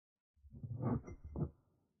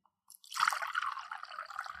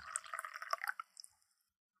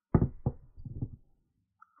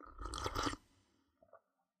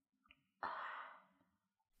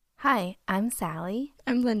Hi, I'm Sally.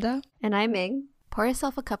 I'm Linda. And I'm Ming. Pour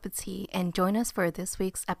yourself a cup of tea and join us for this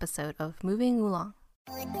week's episode of Moving Oolong.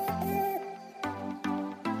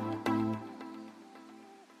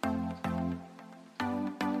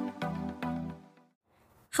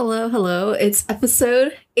 Hello. It's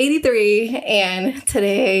episode 83, and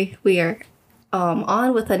today we are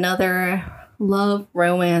on with another love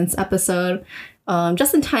romance episode.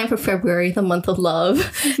 Just in time for February, the month of love.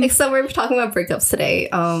 Except we're talking about breakups today.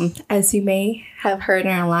 As you may have heard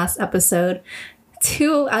in our last episode,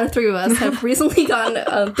 2 out of 3 of us have recently gone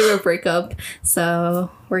through a breakup.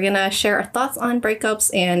 So we're gonna share our thoughts on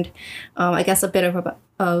breakups and I guess a bit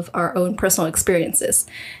of our own personal experiences.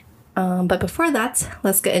 But before that,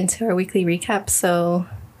 let's get into our weekly recap. So,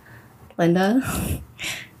 Linda,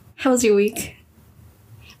 how was your week?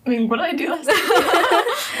 I mean, what did I do last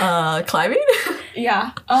week? Climbing?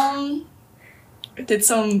 Yeah. Did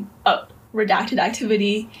some redacted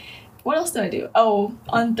activity. What else did I do? Oh,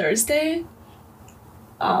 on Thursday,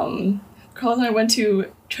 Carlos and I went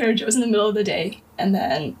to Trader Joe's in the middle of the day and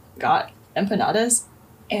then got empanadas.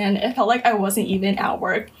 And it felt like I wasn't even at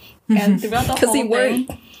work. And throughout the whole thing,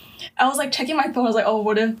 I was like checking my phone. I was like, oh,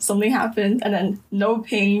 what if something happens? And then no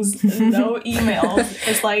pings, no emails.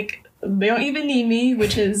 It's like they don't even need me,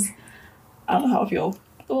 which is, I don't know how I feel.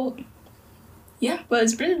 Well, yeah, but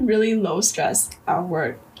it's been really low stress at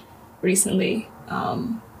work recently.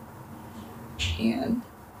 And I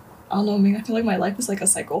don't know, I feel like my life is like a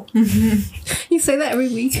cycle. You say that every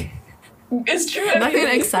week. It's true. Nothing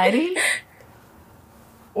exciting?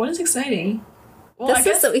 What is exciting? Well, This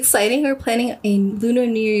is so exciting. We're planning a Lunar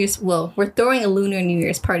New Year's. Well, we're throwing a Lunar New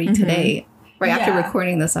Year's party today, right after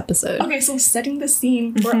recording this episode. Okay, so setting the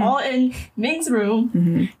scene, we're all in Ming's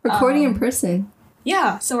room. Recording in person.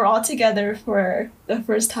 Yeah, so we're all together for the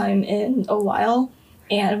first time in a while,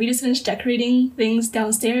 and we just finished decorating things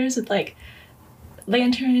downstairs with like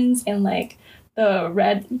lanterns and like the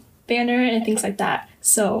red banner and things like that.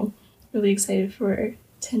 So really excited for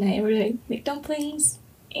tonight. We're gonna make dumplings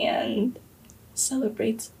and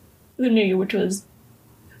celebrate the New Year, which was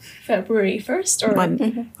February 1st or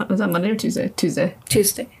Was that Monday or Tuesday?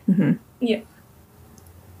 Tuesday. Yeah.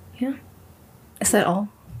 Is that all?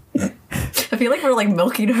 I feel like we're like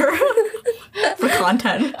milking her for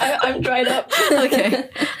content. I'm dried up. Okay.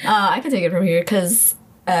 I can take it from here because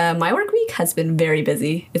my work week has been very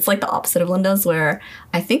busy. It's like the opposite of Linda's, where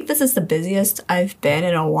I think this is the busiest I've been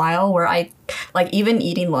in a while, where I, like, even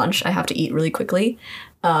eating lunch, I have to eat really quickly,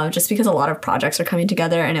 just because a lot of projects are coming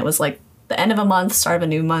together, and it was like the end of a month, start of a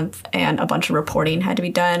new month, and a bunch of reporting had to be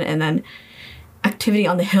done, and then activity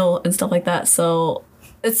on the hill and stuff like that. So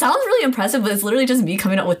it sounds really impressive, but it's literally just me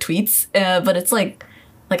coming up with tweets, but it's like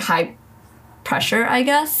high pressure, I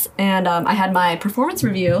guess. And I had my performance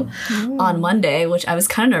review on Monday, which I was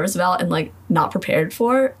kind of nervous about and like not prepared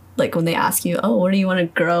for. Like when they ask you, oh, what do you want to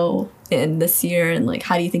grow in this year, and like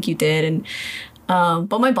how do you think you did? And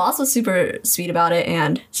but my boss was super sweet about it,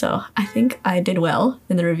 and so I think I did well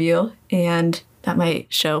in the review, and that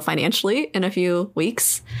might show financially in a few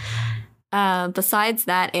weeks. Besides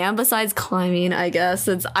that, and besides climbing, I guess,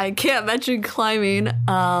 since I can't mention climbing,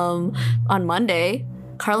 on Monday,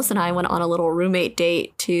 Carlos and I went on a little roommate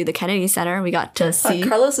date to the Kennedy Center. We got to see...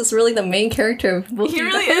 Carlos is really the main character of both. He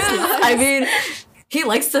really is. I mean, he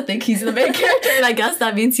likes to think he's the main character, and I guess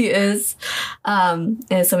that means he is.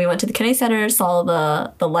 And so we went to the Kennedy Center, saw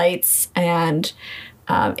the lights, and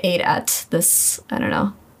ate at this, I don't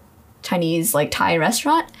know, Chinese, like, Thai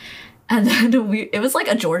restaurant. And then it was like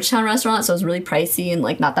a Georgetown restaurant, so it was really pricey and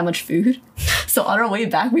like not that much food. So on our way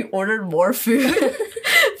back, we ordered more food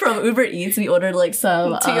from Uber Eats. We ordered like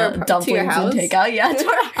some dumplings and takeout. Yeah, to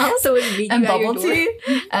our house. So it and bubble tea.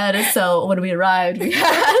 And so when we arrived, we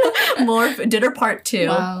had more dinner part 2.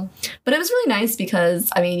 Wow. But it was really nice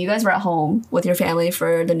because, I mean, you guys were at home with your family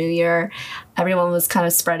for the New Year. Everyone was kind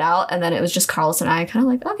of spread out. And then it was just Carlos and I kind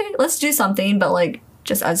of like, okay, let's do something. But like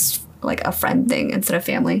just as like a friend thing instead of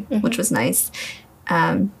family, which was nice.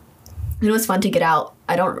 It was fun to get out.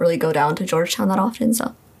 I don't really go down to Georgetown that often,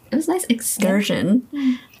 so it was a nice excursion.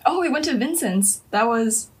 Oh, we went to Vincent's. That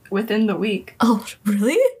was within the week. Oh,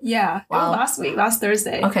 really? Yeah. Wow. It was last week, last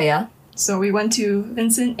Thursday. Okay, yeah. So we went to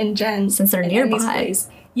Vincent and Jen. Since they're and nearby. Emmy's place.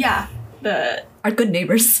 Yeah. Our good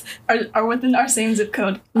neighbors. Are within our same zip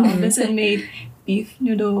code. Vincent made beef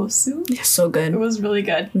noodle soup. Yeah, so good. It was really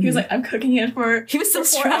good. He was like, I'm cooking it for He was so 4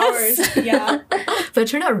 stressed. hours. Yeah. But it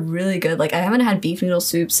turned out really good. Like, I haven't had beef noodle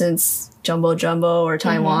soup since Jumbo Jumbo or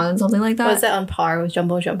Taiwan, something like that. Was that on par with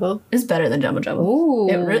Jumbo Jumbo? It's better than Jumbo Jumbo. Ooh.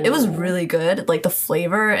 It was really good. Like, the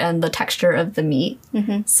flavor and the texture of the meat.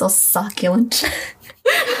 So succulent.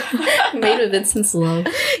 Made with Vincent's love.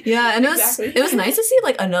 Yeah, and Exactly. it was nice to see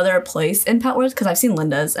like another place in Petworth because I've seen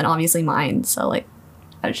Linda's and obviously mine. So like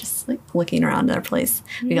I was just like looking around their place.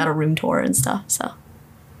 We got a room tour and stuff. So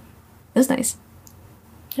it was nice.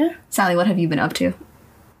 Yeah. Sally, what have you been up to?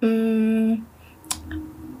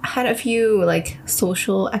 I had a few like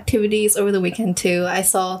social activities over the weekend too. I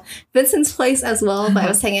saw Vincent's place as well, but I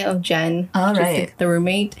was hanging out with Jen, Oh, which is, right. like, the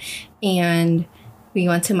roommate, and we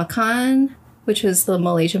went to Makan, which was the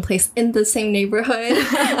Malaysian place in the same neighborhood.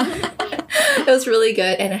 It was really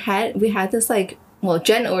good, and we had this like, well,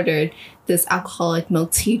 Jen ordered this alcoholic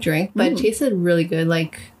milk tea drink, but it tasted really good,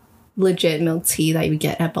 like legit milk tea that you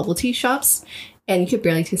get at bubble tea shops, and you could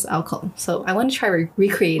barely taste the alcohol. So I want to try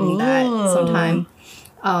recreating that Ooh. sometime.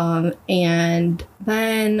 And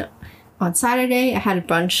then on Saturday, I had a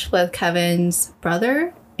brunch with Kevin's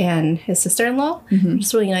brother and his sister-in-law, which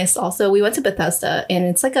is really nice. Also, we went to Bethesda, and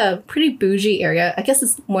it's like a pretty bougie area. I guess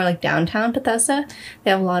it's more like downtown Bethesda.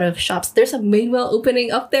 They have a lot of shops. There's a Madewell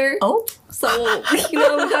opening up there. Oh, So, we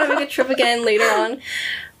gotta make a trip again later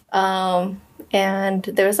on. And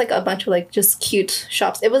there was like a bunch of like just cute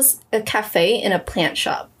shops. It was a cafe and a plant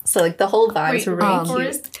shop. So like the whole vibes were really cute.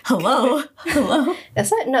 Forest. hello. Hello. Is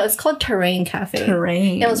that no? It's called Terrain Cafe.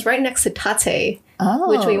 Terrain. It was right next to Tate, Oh.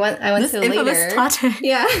 which I went this to infamous later. Tate.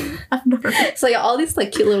 Yeah. I've never So yeah, all these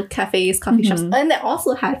like cute little cafes, coffee shops, and they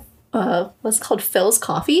also had what's called Phil's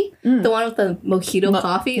Coffee, the one with the mojito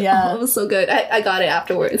coffee. yeah. Oh, it was so good. I got it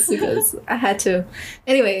afterwards because I had to.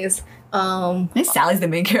 Anyways, I think Sally's the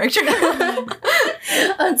main character.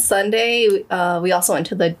 on Sunday, we also went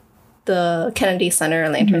to the Kennedy Center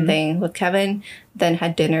lantern thing with Kevin. Then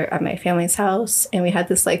had dinner at my family's house, and we had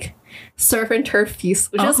this like surf and turf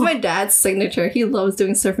feast, which is my dad's signature. He loves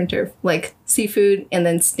doing surf and turf, like seafood and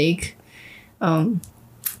then steak. And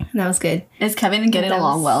that was good. Is Kevin getting That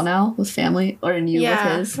along was- well now with family or you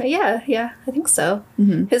Yeah, with his? yeah, I think so.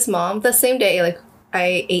 His mom, the same day, like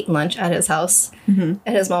I ate lunch at his house, and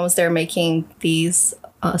his mom was there making these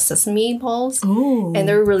sesame balls. Ooh. And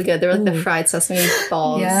they were really good. They were like the fried sesame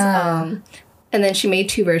balls. Yeah. And then she made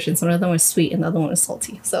two versions. One of them was sweet and the other one was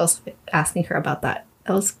salty. So I was asking her about that.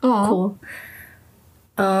 That was Aw. cool.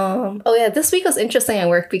 Oh yeah, this week was interesting at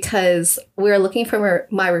work because we were looking for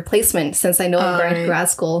my replacement since I know I'm going to right. grad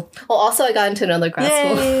school. Well, also I got into another grad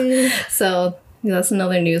school. Yay. So yeah, that's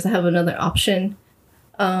another news. I have another option.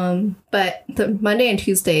 But the Monday and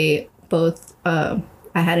Tuesday, both I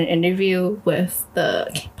had an interview with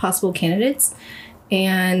the possible candidates,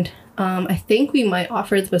 and I think we might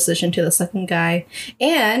offer the position to the second guy.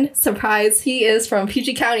 And surprise, he is from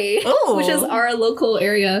PG County, Oh. which is our local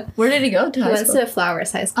area. Where did he go to He high went school? to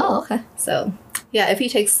Flowers High School. Oh, okay. So yeah, if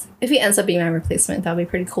he ends up being my replacement, that'd be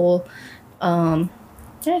pretty cool. Yeah,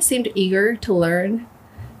 I seemed eager to learn.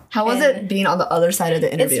 How was And- it being on the other side of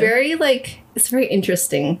the interview? It's very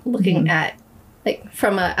interesting looking at like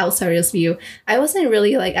from an outsider's view. I wasn't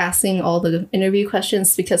really like asking all the interview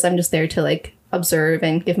questions because I'm just there to like observe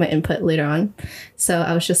and give my input later on. So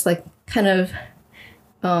I was just like kind of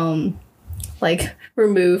like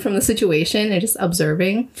removed from the situation and just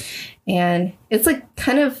observing. And it's like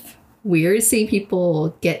kind of weird seeing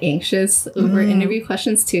people get anxious over interview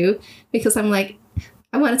questions too, because I'm like,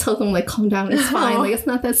 I want to tell them like, calm down, it's fine, like it's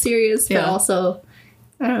not that serious. But Yeah. also,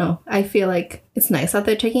 I don't know, I feel like it's nice that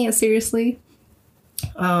they're taking it seriously.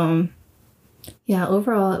 Yeah,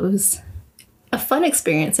 overall it was a fun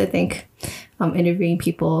experience, I think. Interviewing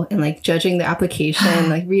people and like judging their application,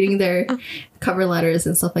 like reading their cover letters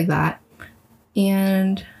and stuff like that.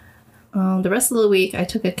 And the rest of the week I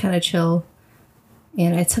took it kind of chill,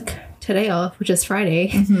 and I took today off, which is Friday,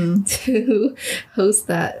 to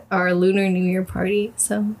host our Lunar New Year party.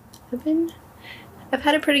 So I've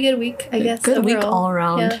had a pretty good week, I guess. Good week overall. all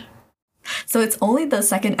around. Yeah. So it's only the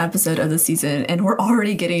second episode of the season, and we're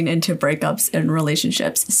already getting into breakups and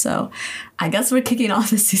relationships. So I guess we're kicking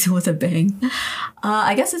off this season with a bang.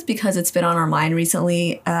 I guess it's because it's been on our mind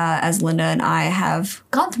recently, as Linda and I have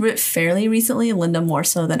gone through it fairly recently, Linda more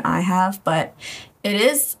so than I have, but it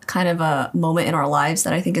is kind of a moment in our lives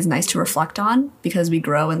that I think is nice to reflect on because we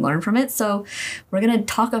grow and learn from it. So we're going to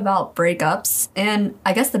talk about breakups. And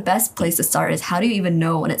I guess the best place to start is, how do you even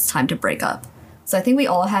know when it's time to break up? So I think we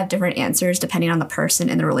all have different answers depending on the person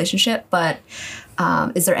in the relationship. But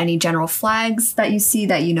is there any general flags that you see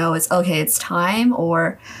that you know it's okay, it's time?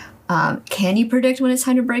 Or can you predict when it's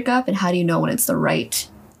time to break up? And how do you know when it's the right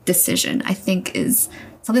decision? I think is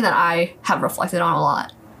something that I have reflected on a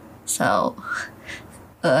lot. So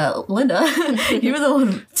Linda, you were the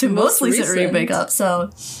one to most recently recent. break up. So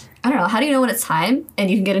I don't know. How do you know when it's time?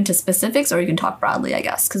 And you can get into specifics or you can talk broadly, I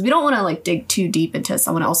guess, because we don't want to like dig too deep into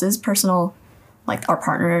someone else's personal like our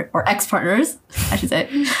partner or ex-partners, I should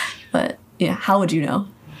say. But yeah, how would you know?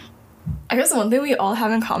 I guess the one thing we all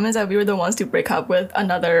have in common is that we were the ones to break up with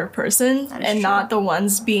another person That is and true. not the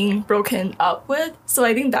ones being broken up with. So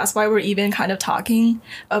I think that's why we're even kind of talking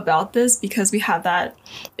about this, because we have that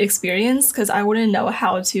experience. Because I wouldn't know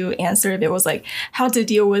how to answer if it was like how to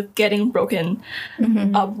deal with getting broken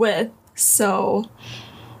up with. So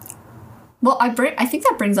Well, I think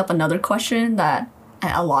that brings up another question that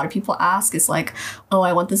a lot of people ask is like, oh,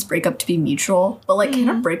 I want this breakup to be mutual. But like, can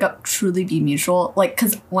a breakup truly be mutual? Like,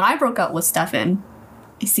 because when I broke up with Stefan,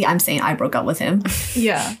 you see, I'm saying I broke up with him.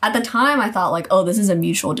 yeah. At the time, I thought like, oh, this is a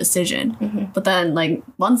mutual decision. But then like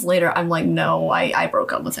months later, I'm like, no, I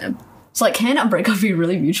broke up with him. So like, can a breakup be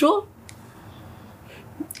really mutual?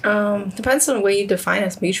 Depends on what you define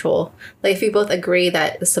as mutual. Like if you both agree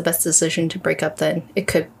that it's the best decision to break up, then it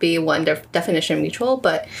could be one definition mutual.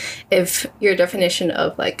 But if your definition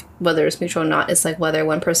of like whether it's mutual or not is like whether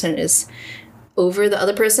one person is over the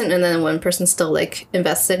other person and then one person's still like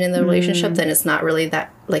invested in the relationship, then it's not really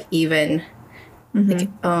that like even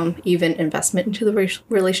even investment into the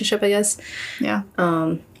relationship, I guess. Yeah.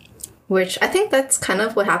 Which I think that's kind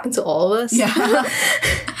of what happened to all of us. Yeah.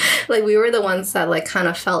 Like we were the ones that like kind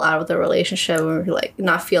of fell out of the relationship. We were like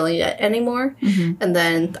not feeling it anymore. And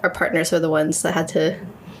then our partners were the ones that had to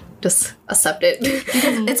just accept it.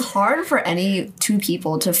 It's hard for any two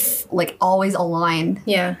people to like always align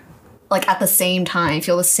Yeah. like at the same time,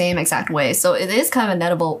 feel the same exact way. So it is kind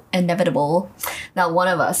of inevitable that one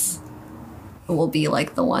of us will be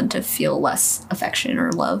like the one to feel less affection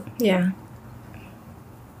or love. Yeah.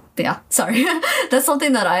 But yeah, sorry. That's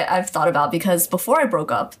something that I've thought about because before I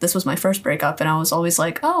broke up, this was my first breakup, and I was always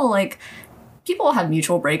like, oh, like, people have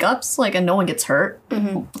mutual breakups, like, and no one gets hurt.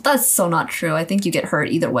 But that's so not true. I think you get hurt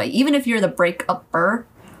either way. Even if you're the break-upper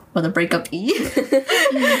or the breakup-y,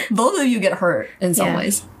 both of you get hurt in some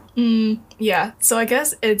ways. Yeah, so I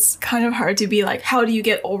guess it's kind of hard to be like, how do you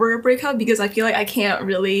get over a breakup? Because I feel like I can't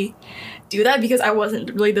really do that because I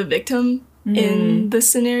wasn't really the victim in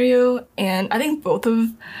this scenario. And I think both of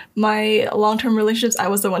my long-term relationships, I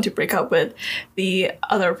was the one to break up with the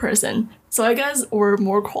other person. So I guess we're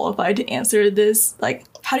more qualified to answer this. Like,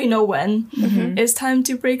 how do you know when it's time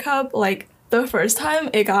to break up? Like, the first time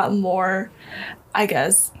it got more, I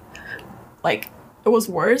guess, like, it was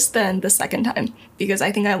worse than the second time because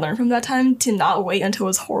I think I learned from that time to not wait until it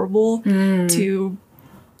was horrible to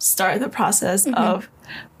start the process of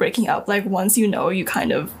breaking up. Like once you know, you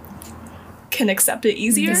kind of can accept it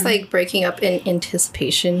easier. It's like breaking up in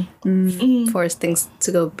anticipation for things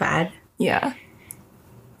to go bad. Yeah.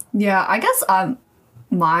 Yeah, I guess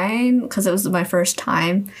mine, because it was my first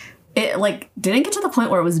time, it like didn't get to the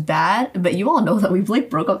point where it was bad, but you all know that we've like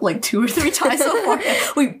broke up like 2 or 3 times so far.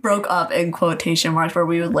 We broke up in quotation marks where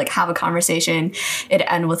we would like have a conversation, it'd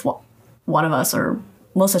end with one of us or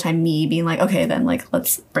most of the time me being like, okay, then like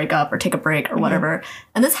let's break up or take a break or whatever.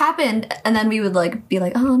 And this happened, and then we would like be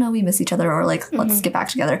like, oh no, we miss each other, or like let's get back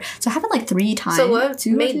together. So it happened like 3 times. So what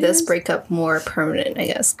 2 or made 3 this times? breakup more permanent, I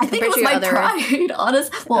guess? I think it was my pride,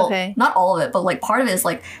 honest. Well, Okay. not all of it, but like part of it is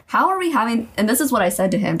like, how are we having, and this is what I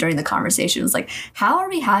said to him during the conversation, was like, how are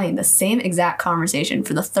we having the same exact conversation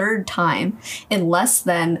for the 3rd time in less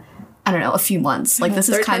than, I don't know, a few months? Like this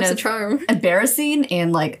is Third kind time's of the charm. embarrassing,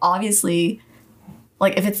 and like obviously,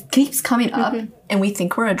 like if it keeps coming up and we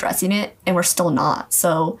think we're addressing it and we're still not,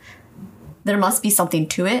 so there must be something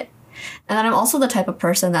to it. And then I'm also the type of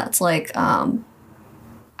person that's like, I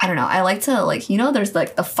don't know, I like to like, you know, there's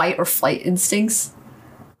like the fight or flight instincts.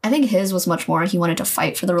 I think his was much more, he wanted to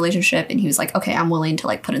fight for the relationship, and he was like, okay, I'm willing to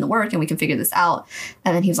like put in the work and we can figure this out.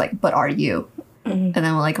 And then he was like, but are you? And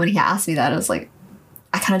then like when he asked me that, I was like,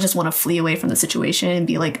 I kind of just want to flee away from the situation and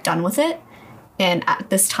be like done with it. And at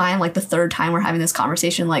this time, like the 3rd time we're having this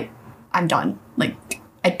conversation, like I'm done. Like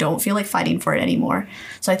I don't feel like fighting for it anymore.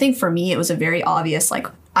 So I think for me, it was a very obvious, like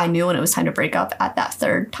I knew when it was time to break up at that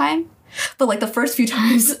 3rd time. But like the first few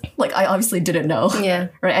times, like I obviously didn't know. Yeah.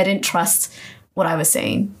 Right? I didn't trust what I was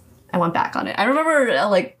saying. I went back on it. I remember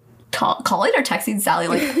like calling or texting Sally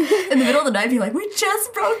like in the middle of the night, being like, "We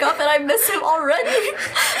just broke up and I miss him already."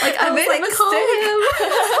 Like I made a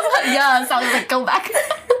mistake. Yeah, Sally was like, "Go back."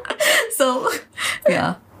 So,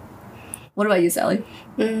 yeah. What about you, Sally?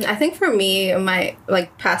 I think for me, my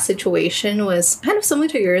like past situation was kind of similar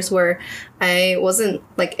to yours, where I wasn't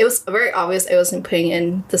like, it was very obvious I wasn't putting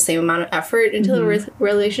in the same amount of effort into the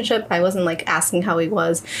relationship. I wasn't like asking how he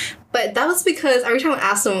was, but that was because every time I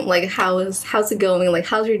asked him like how's it going, like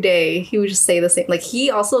how's your day, he would just say the same. Like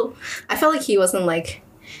he also, I felt like he wasn't like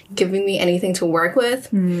giving me anything to work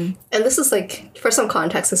with. And this is like, for some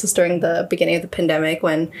context, this is during the beginning of the pandemic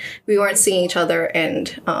when we weren't seeing each other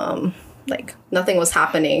and like nothing was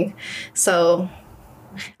happening. So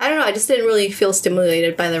I don't know, I just didn't really feel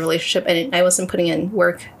stimulated by the relationship, and I wasn't putting in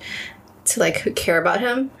work to like care about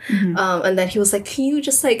him. And then he was like, can you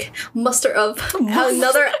just like muster up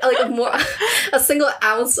another like a single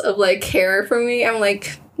ounce of like care for me? I'm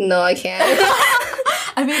like, no, I can't.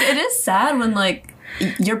 I mean, it is sad when like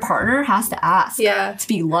your partner has to ask to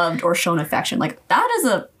be loved or shown affection. Like that is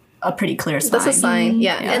a pretty clear sign. That's a sign.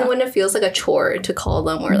 Yeah. And when it feels like a chore to call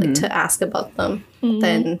them or like to ask about them,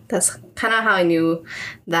 then that's kind of how I knew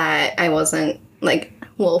that I wasn't like,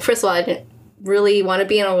 well, first of all, I didn't really want to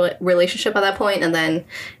be in a relationship at that point, and then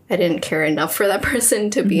I didn't care enough for that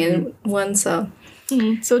person to be in one. So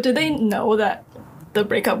So did they know that the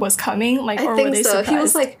breakup was coming? Like, or I think were they so. surprised? He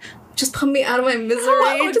was like, just put me out of my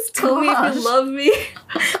misery. Just tell me if you love me.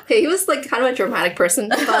 Okay, he was like kind of a dramatic person,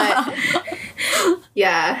 but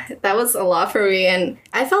yeah, that was a lot for me, and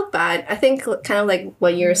I felt bad. I think kind of like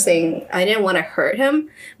what you were saying, I didn't want to hurt him,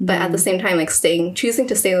 but at the same time, like choosing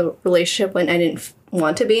to stay in a relationship when I didn't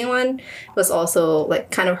want to be in one was also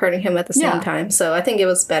like kind of hurting him at the same time. So I think it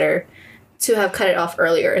was better to have cut it off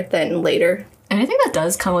earlier than later. And I think that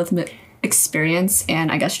does come with experience and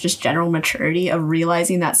I guess just general maturity of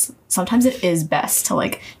realizing that sometimes it is best to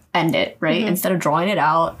like end it, right? Instead of drawing it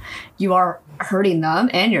out, you are hurting them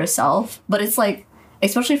and yourself. But it's like,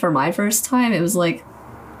 especially for my first time, it was like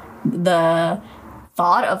the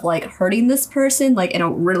thought of like hurting this person like in a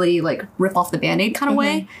really like rip off the band-aid kind of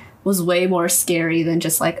way was way more scary than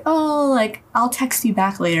just like, oh, like I'll text you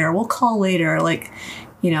back later, we'll call later, like,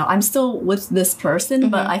 you know, I'm still with this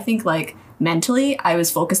person, but I think like mentally I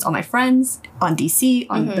was focused on my friends, on DC,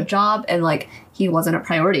 on the job, and like he wasn't a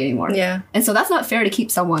priority anymore. Yeah. And so that's not fair to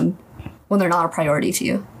keep someone when they're not a priority to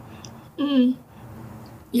you.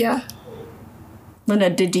 Yeah.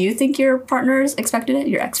 Linda, do you think your partners expected it,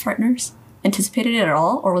 your ex-partners anticipated it at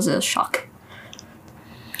all, or was it a shock?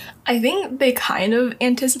 I think they kind of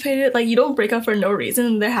anticipated it. Like, you don't break up for no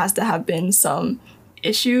reason. There has to have been some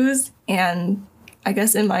issues, and I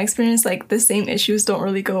guess in my experience, like, the same issues don't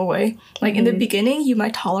really go away. Like, in the beginning, you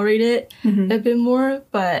might tolerate it a bit more,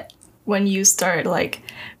 but when you start, like,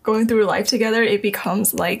 going through life together, it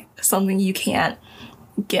becomes, like, something you can't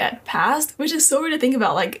get past, which is so weird to think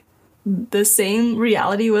about. Like, the same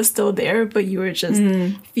reality was still there, but you were just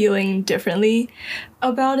feeling differently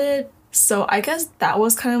about it. So I guess that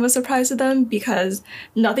was kind of a surprise to them because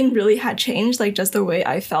nothing really had changed. Like, just the way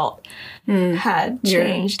I felt had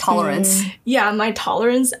changed. Your tolerance. Yeah, my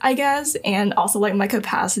tolerance, I guess, and also like my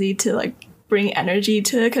capacity to like bring energy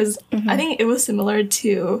to it. Because I think it was similar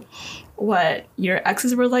to what your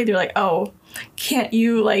exes were like. They're like, oh, can't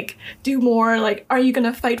you like do more? Like, are you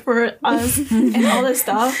gonna fight for us and all this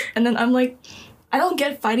stuff? And then I'm like, I don't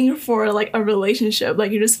get fighting for like a relationship.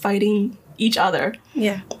 Like, you're just fighting each other.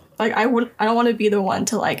 Yeah. Like, I don't want to be the one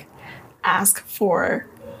to like ask for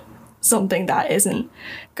something that isn't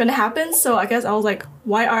gonna happen. So I guess I was like,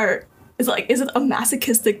 is it a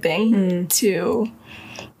masochistic thing to,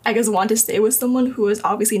 I guess, want to stay with someone who is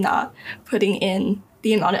obviously not putting in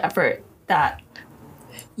the amount of effort that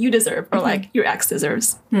you deserve or like your ex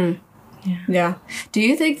deserves. Yeah. Do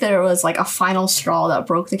you think there was like a final straw that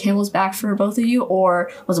broke the camel's back for both of you,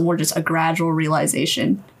 or was it more just a gradual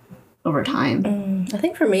realization over time? I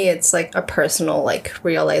think for me, it's like a personal like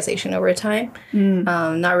realization over time.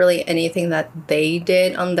 Not really anything that they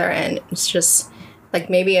did on their end. It's just like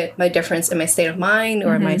maybe my difference in my state of mind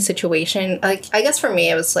or my situation. Like, I guess for me,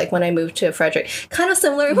 it was like when I moved to Frederick, kind of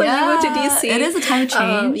similar when you moved to DC. It is a time of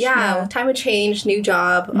change. Time of change, new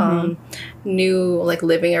job, new like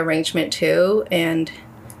living arrangement too. And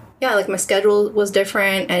yeah, like my schedule was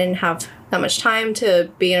different. I didn't have that much time to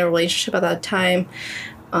be in a relationship at that time.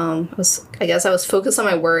 I guess I was focused on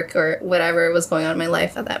my work or whatever was going on in my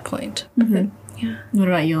life at that point. Yeah. What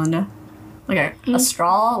about you, Linda? Like a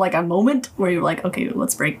straw, like a moment where you're like, okay,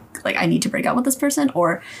 let's break, like I need to break up with this person,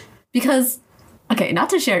 or because, okay, not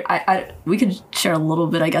to share, we could share a little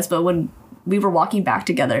bit, I guess, but when we were walking back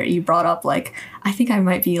together, you brought up like, I think I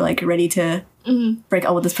might be like ready to break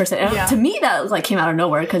up with this person. And to me, that like came out of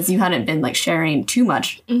nowhere because you hadn't been like sharing too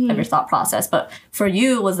much of your thought process. But for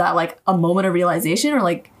you, was that like a moment of realization or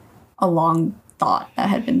like a long thought that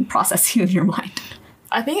had been processing in your mind?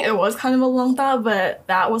 I think it was kind of a long thought, but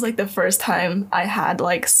that was like the first time I had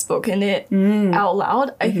like spoken it out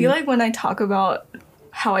loud. I feel like when I talk about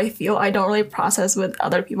how I feel, I don't really process with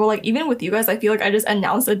other people. Like, even with you guys, I feel like I just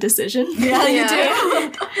announce a decision. Yeah, you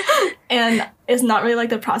do. And it's not really like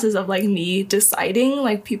the process of like me deciding.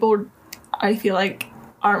 Like, people, I feel like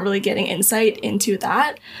aren't really getting insight into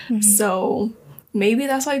that. So maybe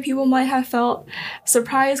that's why people might have felt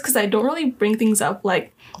surprised, because I don't really bring things up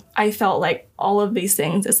like I felt like all of these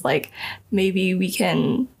things. It's like maybe we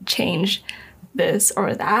can change this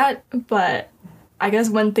or that, but I guess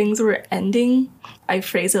when things were ending, I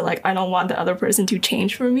phrase it like I don't want the other person to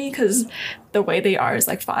change for me, because the way they are is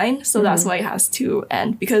like fine. So that's why it has to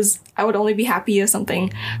end, because I would only be happy if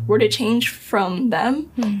something were to change from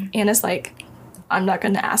them. And it's like I'm not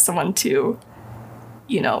gonna ask someone to,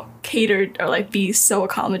 you know, cater or like be so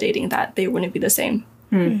accommodating that they wouldn't be the same.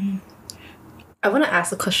 I want to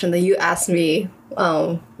ask a question that you asked me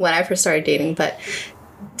when I first started dating, but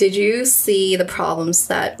did you see the problems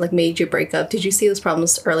that like made you break up? Did you see those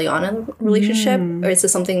problems early on in the relationship, or is it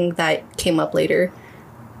something that came up later?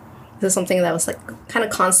 Is it something that was like kind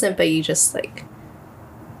of constant, but you just like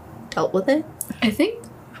dealt with it? I think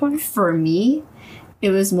for me, it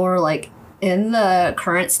was more like in the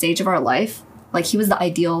current stage of our life, like he was the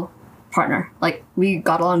ideal partner. Like we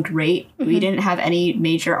got along great. We didn't have any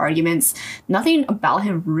major arguments. Nothing about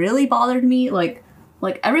him really bothered me. Like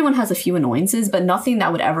everyone has a few annoyances, but nothing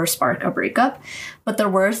that would ever spark a breakup. But there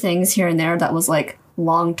were things here and there that was like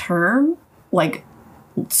long term, like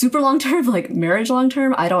super long term, like marriage long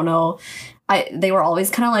term. I don't know. They were always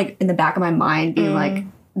kind of like in the back of my mind being like,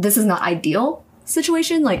 this is not ideal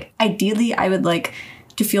situation. Like ideally I would like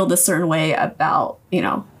to feel this certain way about, you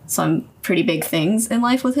know, some pretty big things in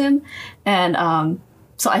life with him. And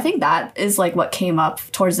so I think that is like what came up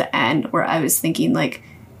towards the end, where I was thinking like,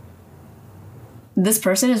 this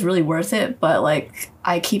person is really worth it, but like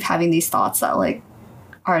I keep having these thoughts that like,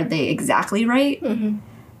 are they exactly right?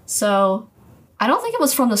 So I don't think it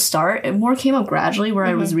was from the start. It more came up gradually, where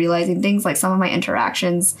I was realizing things like some of my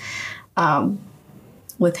interactions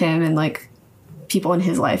with him and like people in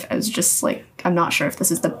his life. I was just like, I'm not sure if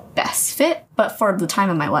this is the best fit, but for the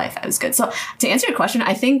time of my life, I was good. So to answer your question,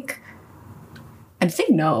 I think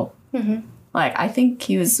no. Like, I think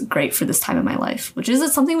he was great for this time of my life, which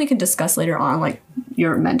is something we can discuss later on, like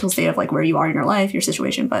your mental state of like where you are in your life, your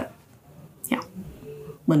situation. But yeah,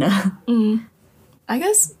 Linda. I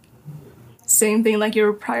guess same thing, like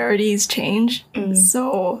your priorities change.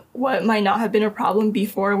 So what might not have been a problem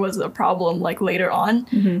before was a problem like later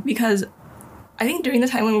on, because I think during the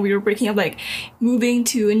time when we were breaking up, like moving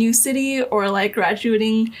to a new city or like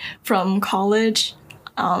graduating from college,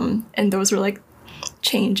 and those were like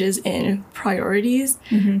changes in priorities,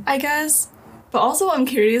 I guess. But also I'm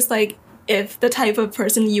curious, like if the type of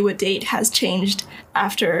person you would date has changed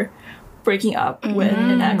after breaking up with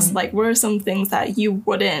an ex, like what are some things that you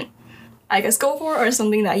wouldn't, I guess, go for, or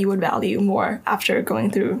something that you would value more after going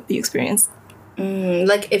through the experience?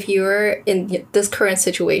 Like if you were in this current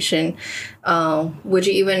situation, would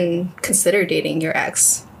you even consider dating your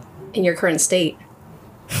ex in your current state?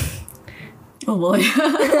 Oh boy.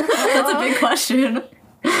 That's a big question.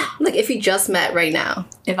 Like if you just met right now,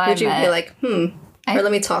 would you be like, or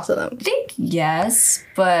let me talk to them? I think yes,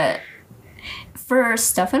 but for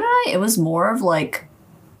Steph and I, it was more of like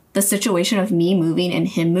the situation of me moving and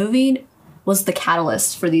him moving was the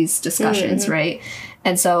catalyst for these discussions, right?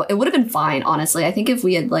 And so it would have been fine, honestly. I think if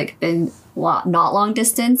we had like been not long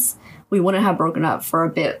distance, we wouldn't have broken up for a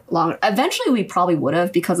bit longer. Eventually we probably would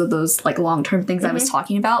have, because of those like long-term things I was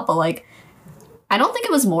talking about. But like, I don't think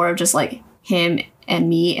it was more of just like him and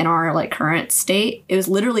me in our like current state. It was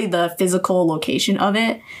literally the physical location of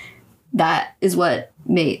it that is what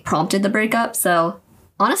prompted the breakup. So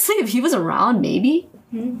honestly, if he was around, maybe,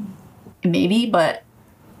 but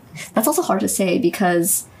that's also hard to say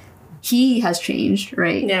because he has changed,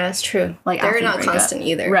 right? Yeah, that's true. Like they're not constant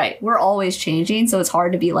either. Right. We're always changing, so it's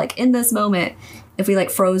hard to be like, in this moment, if we like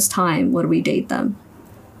froze time, would we date them?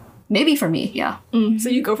 Maybe for me, yeah. So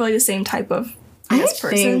you go for like the same type of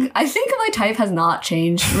person? I think my type has not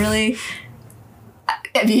changed, really.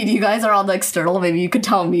 I mean, you guys are on the external. Maybe you could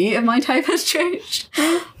tell me if my type has changed.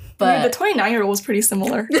 But I mean, the 29-year-old was pretty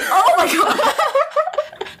similar. Oh my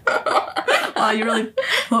god! Wow, you really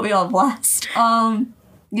put me on blast.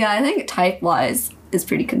 Yeah, I think type-wise is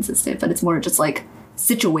pretty consistent, but it's more just like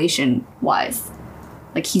situation-wise.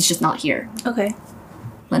 Like, he's just not here. Okay.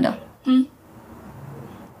 Linda.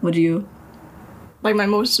 Would you? Like my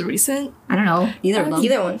most recent? I don't know. Either of them.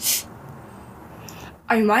 Either one.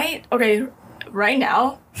 I might, right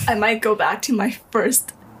now, I might go back to my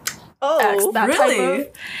first ex. That really?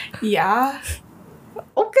 Type of, yeah.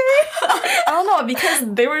 Okay. I don't know,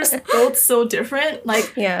 because they were both so different.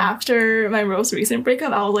 Like, after my most recent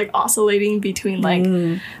breakup, I was like oscillating between like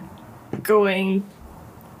going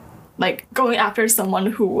after someone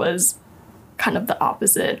who was kind of the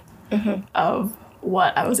opposite of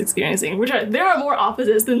what I was experiencing, there are more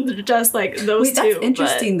opposites than just like those Wait, two. that's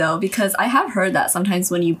interesting though, because I have heard that sometimes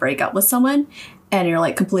when you break up with someone and you're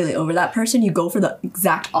like completely over that person, you go for the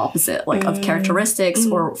exact opposite, like of characteristics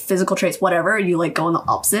or physical traits, whatever. You like go in the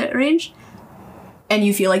opposite range, and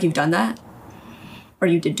you feel like you've done that, or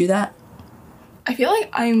you did do that. I feel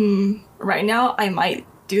like right now I might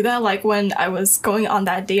do that. Like when I was going on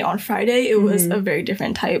that date on Friday, it was a very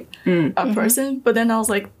different type of person. But then I was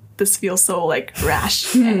like, this feels so like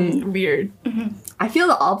rash and weird. I feel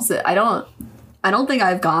the opposite. I don't think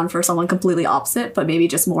I've gone for someone completely opposite, but maybe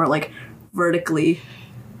just more like vertically.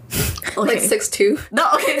 Okay. Like 6'2". No,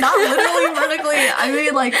 okay, not literally vertically. I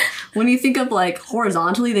mean, like, when you think of, like,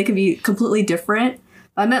 horizontally, they can be completely different.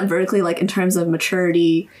 I meant vertically, like, in terms of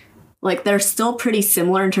maturity. Like, they're still pretty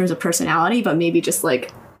similar in terms of personality, but maybe just,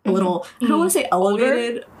 like, a little, I don't want to say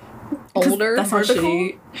elevated. Older, That's not vertical.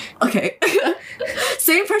 shitty. Okay.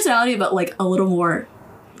 Same personality, but, like, a little more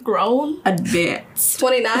Grown? advanced.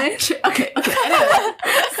 29. Okay. Anyway,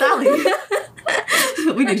 Sally.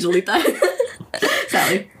 We need to delete that.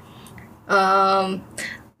 Sally. Well,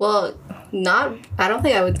 I don't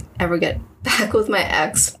think I would ever get back with my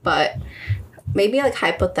ex, but maybe like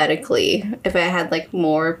hypothetically, if I had like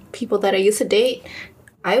more people that I used to date,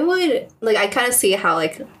 I would like, I kind of see how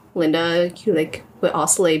like Linda, you like would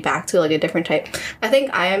oscillate back to like a different type. I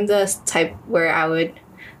think I am the type where I would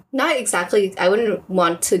not exactly, I wouldn't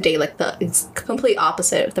want to date like the complete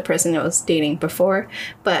opposite of the person I was dating before,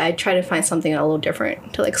 but I try to find something a little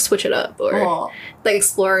different to like switch it up or Well, like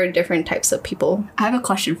explore different types of people. I have a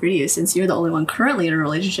question for you. Since you're the only one currently in a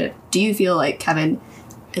relationship, do you feel like Kevin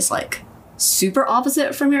is like super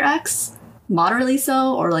opposite from your ex? Moderately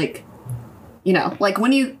so? Or like, you know, like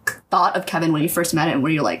when you thought of Kevin when you first met him,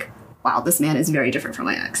 where you're like, wow, this man is very different from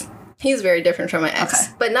my ex? He's very different from my ex,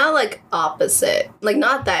 Okay. but not like opposite, like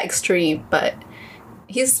not that extreme, but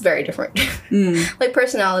he's very different. Like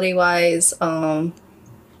personality wise,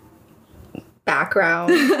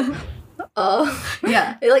 background,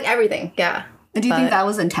 Yeah. like everything. Yeah. And do you think But- that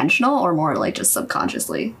was intentional or more like just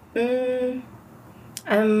subconsciously?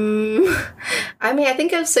 I mean, I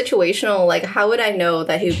think it was situational. Like, how would I know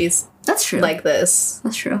that he'd be That's true. like this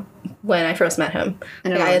that's true. when I first met him?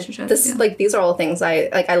 In a Like, relationship, yeah. like these are all things I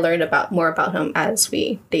learned more about him as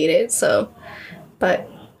we dated. So, but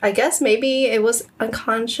I guess maybe it was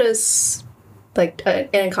unconscious, like an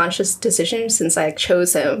unconscious decision since I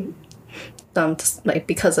chose him, like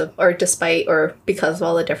because of or despite or because of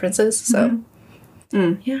all the differences. So,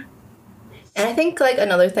 yeah. And I think like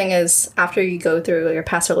another thing is after you go through your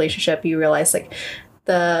past relationship, you realize like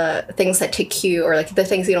the things that tick you or like the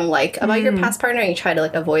things you don't like about your past partner, and you try to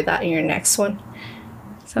like avoid that in your next one.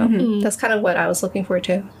 So that's kind of what I was looking for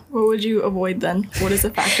too. What would you avoid then? What is the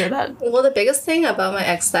factor that Well, the biggest thing about my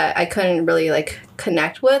ex that I couldn't really like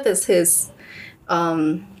connect with is his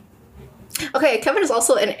okay, Kevin is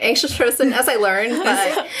also an anxious person as I learned,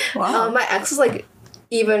 but my ex was like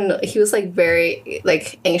he was like very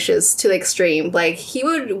like anxious to the extreme. Like he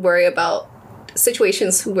would worry about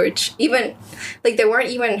situations which even like they weren't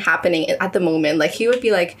even happening at the moment. Like he would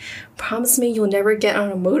be like, promise me you'll never get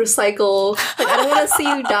on a motorcycle, like I don't want to see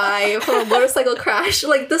you die from a motorcycle crash.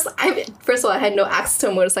 Like this, first of all, I had no access to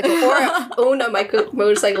a motorcycle or own a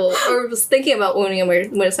motorcycle or was thinking about owning a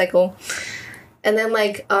motorcycle. And then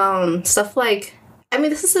like stuff like, I mean,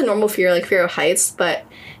 this is a normal fear, like fear of heights, but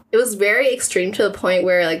it was very extreme to the point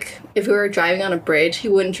where, like, if we were driving on a bridge, he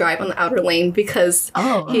wouldn't drive on the outer lane because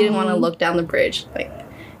he didn't want to look down the bridge. Like,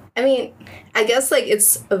 I mean, I guess, like,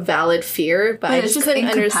 it's a valid fear, but I it's just just couldn't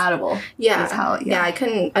understand. incompatible. Yeah, with how, I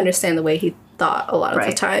couldn't understand the way he thought a lot of the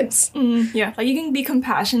Right. times. yeah, like you can be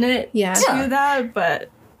compassionate Yeah. to that, but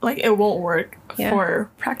like it won't work Yeah.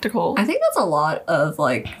 for practical. I think that's a lot of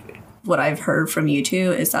like what I've heard from you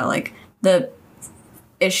too is that like the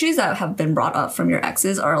issues that have been brought up from your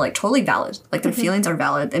exes are like totally valid. Like their feelings are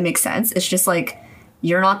valid. It makes sense. It's just like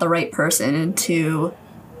you're not the right person to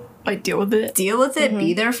Like deal with it. deal with it,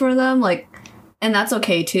 be there for them, like, and that's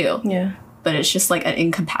okay too. Yeah. But it's just like an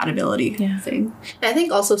incompatibility thing. I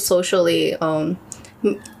think also socially,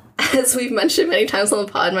 as we've mentioned many times on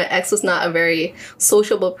the pod, my ex was not a very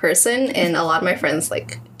sociable person, and a lot of my friends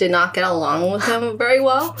like did not get along with him very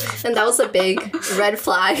well, and that was a big red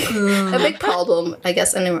flag, a big problem, I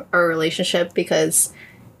guess, in our relationship because.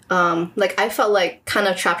 Like I felt like kind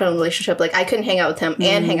of trapped in a relationship. Like I couldn't hang out with him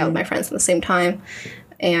and hang out with my friends at the same time,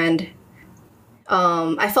 and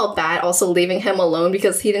I felt bad also leaving him alone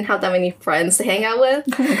because he didn't have that many friends to hang out with.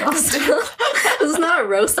 Oh my gosh. This is not a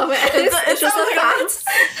roast of it. It's just a fact.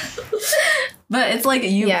 But it's like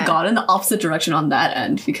you've Yeah. gone in the opposite direction on that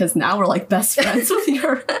end because now we're like best friends with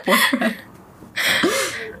your boyfriend.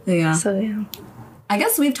 Yeah. So yeah. I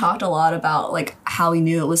guess we've talked a lot about like how we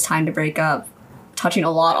knew it was time to break up, touching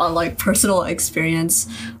a lot on like personal experience.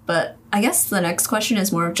 But I guess the next question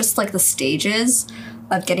is more of just like the stages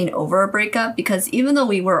of getting over a breakup, because even though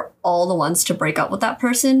we were all the ones to break up with that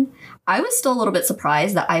person, I was still a little bit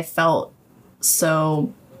surprised that I felt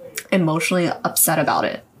so emotionally upset about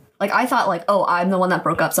it. Like, I thought, like, oh, I'm the one that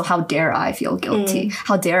broke up, so how dare I feel guilty?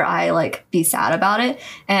 How dare I, like, be sad about it?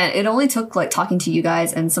 And it only took, like, talking to you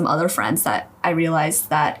guys and some other friends that I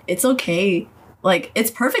realized that it's okay. Like,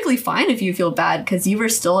 it's perfectly fine if you feel bad because you were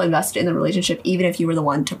still invested in the relationship, even if you were the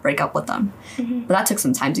one to break up with them. But that took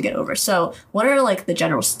some time to get over. So what are, like, the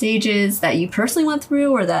general stages that you personally went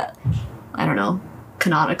through, or that, I don't know,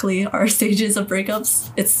 canonically are stages of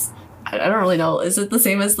breakups? I don't really know. Is it the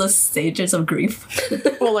same as the stages of grief?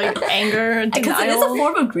 Well, like anger, Because it is a denial.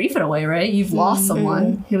 form of grief in a way, right? You've lost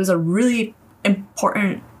someone who was a really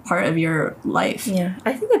important part of your life. Yeah,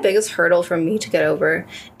 I think the biggest hurdle for me to get over,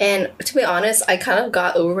 and to be honest, I kind of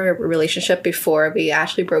got over a relationship before we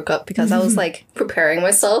actually broke up because I was like preparing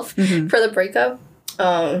myself for the breakup.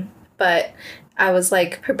 But I was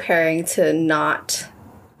like preparing to not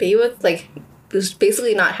be with, like, just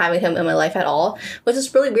basically not having him in my life at all, which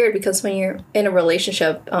is really weird because when you're in a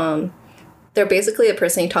relationship, they're basically the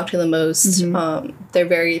person you talk to the most. They're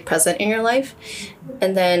very present in your life.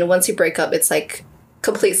 And then once you break up, it's like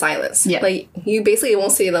complete silence. Yeah. Like, you basically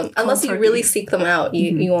won't see them unless you turkey. really seek them out.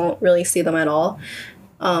 You won't really see them at all.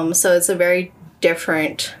 So it's a very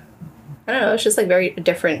different, I don't know, it's just like very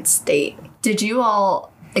different state. Did you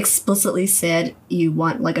all explicitly said you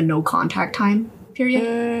want like a no contact time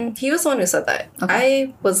period? He was the one who said that.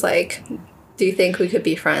 I was like, do you think we could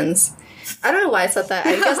be friends? I don't know why I said that.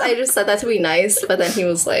 I guess I just said that to be nice, but then he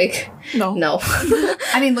was like, no.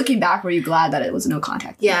 I mean, looking back, were you glad that it was no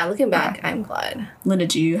contact? Yeah, looking back, I'm glad. Linda,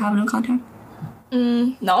 do you have no contact?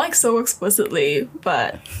 Not like so explicitly,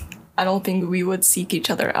 but I don't think we would seek each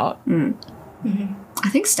other out. I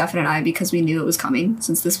think Stefan and I, because we knew it was coming,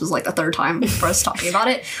 since this was like the third time for us talking about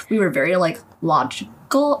it, we were very like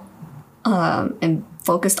logical and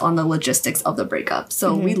focused on the logistics of the breakup.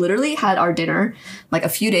 So we literally had our dinner like a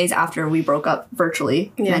few days after we broke up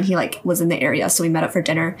virtually. Yeah. And he like was in the area, so we met up for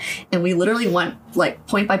dinner, and we literally went like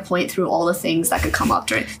point by point through all the things that could come up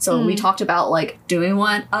during. So we talked about like, do we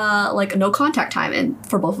want like a no contact time? And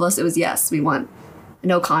for both of us, it was yes, we want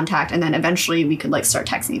no contact. And then eventually we could like start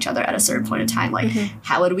texting each other at a certain point in time, like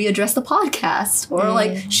how would we address the podcast, or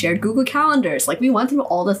like shared Google calendars. Like, we went through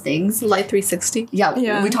all the things. Life 360. Yeah.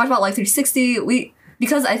 Yeah. We talked about like 360.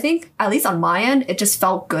 Because I think, at least on my end, it just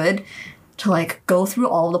felt good to like go through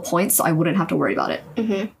all the points so I wouldn't have to worry about it.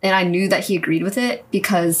 And I knew that he agreed with it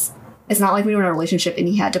because it's not like we were in a relationship and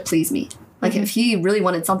he had to please me. Like, if he really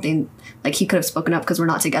wanted something, like, he could have spoken up because we're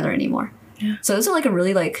not together anymore. Yeah. So it was like a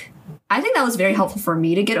really like, I think that was very helpful for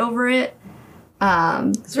me to get over it.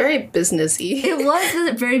 It's very businessy. It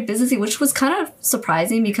was very businessy, which was kind of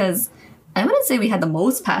surprising because I wouldn't say we had the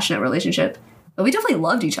most passionate relationship, but we definitely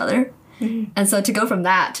loved each other. And so to go from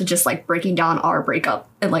that to just like breaking down our breakup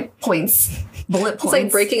in like points, bullet points. It's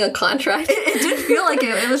like breaking a contract. It did feel like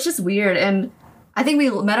it. It was just weird. And I think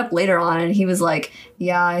we met up later on and he was like,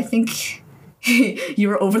 yeah, I think you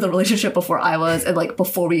were over the relationship before I was, and like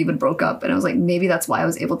before we even broke up. And I was like, maybe that's why I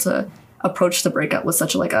was able to approach the breakup with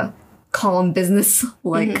such like a calm business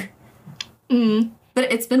like. But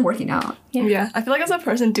it's been working out. Yeah, I feel like as a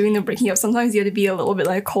person doing the breaking up, sometimes you have to be a little bit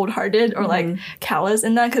like cold-hearted or like callous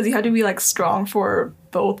in that, because you have to be like strong for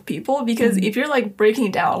both people. Because if you're like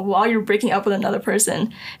breaking down while you're breaking up with another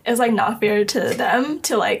person, it's like not fair to them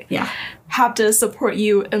to like have to support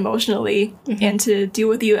you emotionally and to deal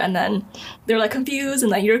with you, and then they're like confused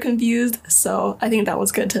and like you're confused. So I think that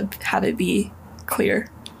was good to have it be clear.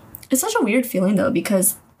 It's such a weird feeling though,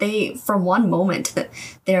 because they, from one moment, that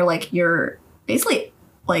they're like your basically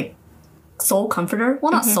like soul comforter.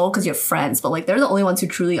 Well, not soul because you have friends, but like they're the only ones who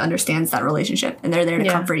truly understands that relationship, and they're there to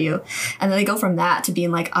comfort you. And then they go from that to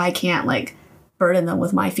being like, I can't like burden them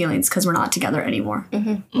with my feelings because we're not together anymore.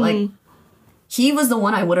 Like he was the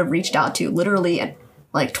one I would have reached out to literally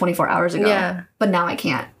like 24 hours ago. Yeah. But now I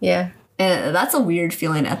can't. Yeah. And that's a weird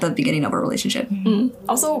feeling at the beginning of a relationship.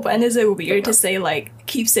 Also, when is it weird to say like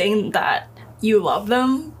keep saying that you love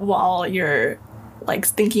them while you're like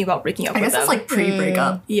thinking about breaking up I with guess them? it's like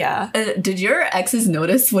pre-breakup. Yeah. Did your exes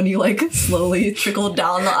notice when you like slowly trickled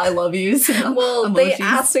down the I love yous? Well, they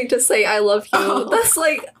asked me to say I love you. That's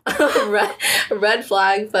like a red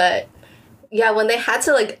flag. But yeah, when they had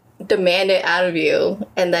to like demand it out of you,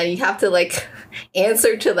 and then you have to like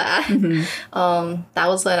answer to that. That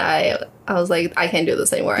was when I was like, I can't do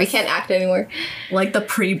this anymore. I can't act anymore. Like the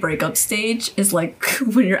pre-breakup stage is like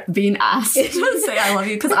when you're being asked to say I love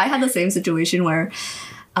you. Because I had the same situation where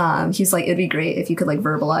he's like, it'd be great if you could like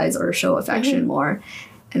verbalize or show affection more.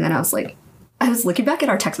 And then I was looking back at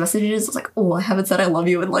our text messages. I was like, oh, I haven't said I love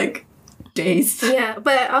you in like days. Yeah,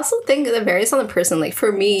 but I also think that varies on the person. Like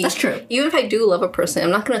for me, that's true. Even if I do love a person, I'm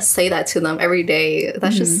not gonna say that to them every day.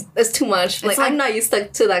 That's just it's too much. Like I'm not used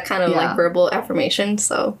to that kind of like verbal affirmation.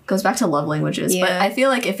 So goes back to love languages. But I feel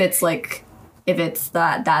like if it's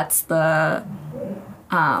that's the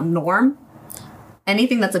norm,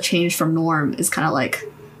 anything that's a change from norm is kind of like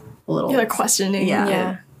a little questioning.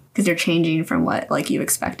 Yeah, because you're changing from what like you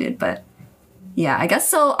expected, but. Yeah, I guess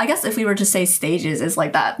so. I guess if we were to say stages is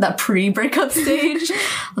like that pre-breakup stage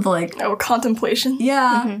of like... Oh, contemplation.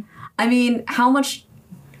 Yeah. I mean, how much...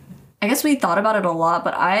 I guess we thought about it a lot,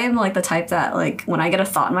 but I am like the type that like when I get a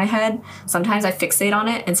thought in my head, sometimes I fixate on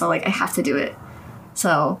it, and so like I have to do it.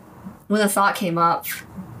 So when the thought came up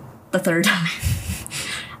the third time,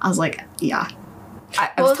 I was like, yeah.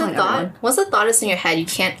 Once the thought is in your head, you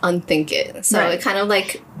can't unthink it. So it kind of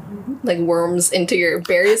like buries into your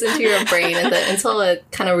brain, and then until it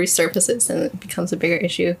kind of resurfaces and it becomes a bigger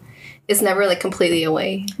issue, it's never like completely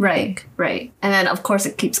away. Right. And then of course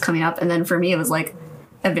it keeps coming up, and then for me it was like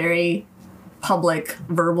a very public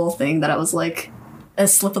verbal thing that I was like a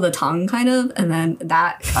slip of the tongue kind of, and then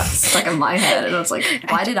that got stuck in my head, and I was like,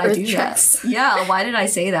 why did I do that? Yeah, why did I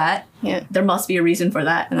say that? Yeah, there must be a reason for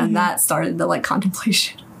that, and then that started the like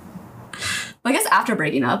contemplation. I guess after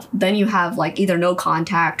breaking up, then you have like either no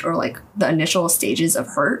contact or like the initial stages of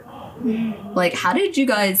hurt. Like, how did you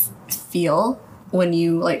guys feel when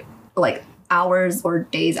you like hours or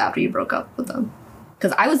days after you broke up with them?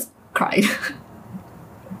 Because I was crying.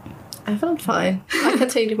 I felt fine. I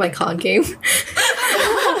continued my COD game.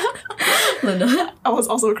 Linda? I was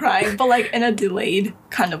also crying, but like in a delayed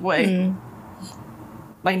kind of way.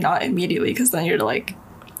 Like not immediately, because then you're like,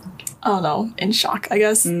 I don't know, in shock, I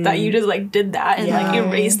guess, that you just like did that and like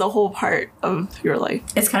erased the whole part of your life.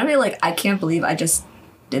 It's kind of like, I can't believe I just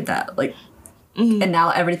did that. Like, and now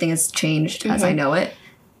everything has changed as I know it.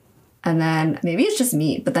 And then maybe it's just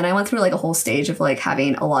me, but then I went through like a whole stage of like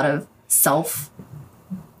having a lot of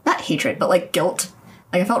not hatred, but like guilt.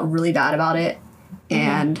 Like I felt really bad about it.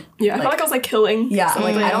 And I felt like I was like killing. Yeah,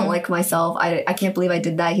 like I don't like myself. I can't believe I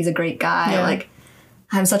did that. He's a great guy. Yeah. Like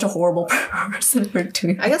I'm such a horrible person for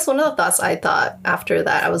doing that. I guess one of the thoughts I thought after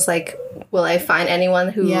that, I was like, will I find anyone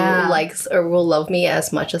who likes or will love me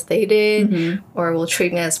as much as they did, or will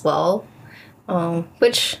treat me as well?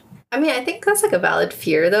 Which, I mean, I think that's like a valid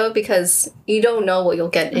fear though, because you don't know what you'll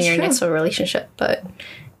get in your next relationship, but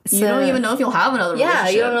you don't even know if you'll have another relationship. Yeah,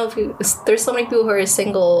 you don't know if there's so many people who are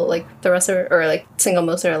single like the rest of, or like single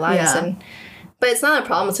most of their lives, but it's not a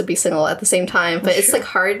problem to be single at the same time. But it's like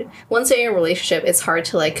hard once you're in a relationship. It's hard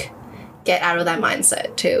to like get out of that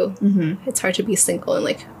mindset too. It's hard to be single and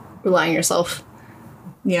like rely on yourself.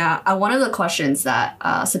 Yeah, one of the questions that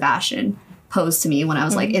Sebastian posed to me when I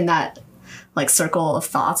was like in that like circle of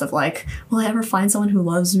thoughts of like, will I ever find someone who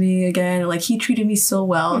loves me again? Like he treated me so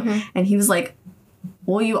well, and he was like,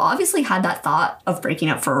 well, you obviously had that thought of breaking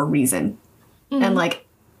up for a reason, and like.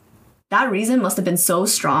 That reason must have been so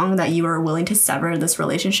strong that you were willing to sever this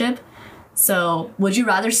relationship. So would you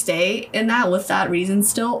rather stay in that with that reason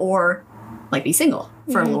still, or like be single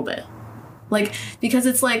for a little bit? Like, because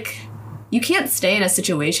it's like, you can't stay in a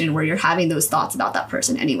situation where you're having those thoughts about that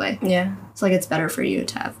person anyway. Yeah. So like, it's better for you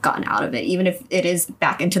to have gotten out of it, even if it is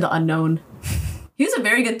back into the unknown. He was a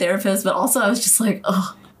very good therapist, but also I was just like,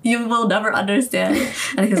 oh, you will never understand.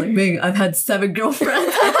 And he was like, Ming, I've had 7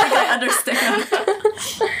 girlfriends. I think I understand.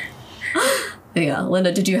 Yeah,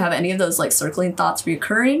 Linda, did you have any of those like circling thoughts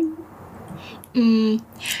reoccurring?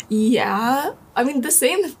 Yeah, I mean the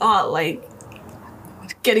same thought. Like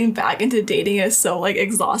getting back into dating is so like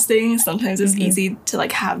exhausting. Sometimes it's easy to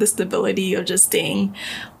like have the stability of just staying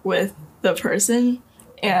with the person.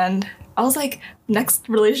 And I was like, next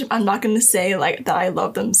relationship, I'm not gonna say like that I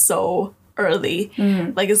love them so early.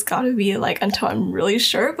 Like it's gotta be like until I'm really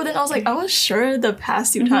sure. But then I was like, I was sure the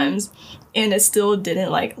past 2 times, and it still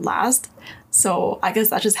didn't like last. So I guess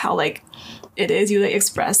that's just how like it is. You like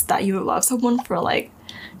express that you love someone for like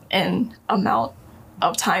an amount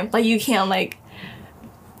of time. Like you can't like,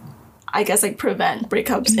 I guess like prevent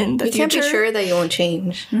breakups in the future. You can't be sure that you won't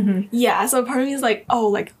change. Yeah. So part of me is like, oh,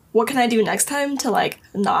 like what can I do next time to like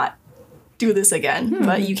not do this again?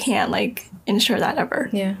 But you can't like ensure that ever.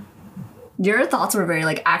 Yeah. Your thoughts were very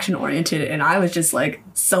like action oriented, and I was just like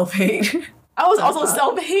self-hate. I was also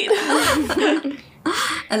self-hate.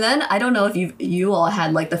 And then I don't know if you all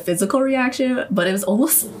had like the physical reaction, but it was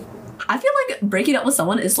almost, I feel like breaking up with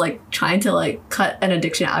someone is like trying to like cut an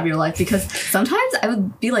addiction out of your life, because sometimes I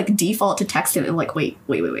would be like default to text him and like, wait,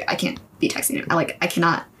 I can't be texting him. I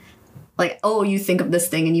cannot, like, oh, you think of this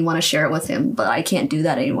thing and you want to share it with him, but I can't do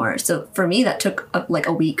that anymore. So for me, that took like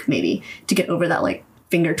a week maybe to get over that like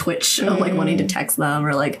finger twitch of like wanting to text them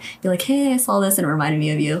or like be like, hey, I saw this and it reminded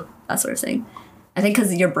me of you, that sort of thing. I think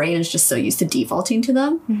because your brain is just so used to defaulting to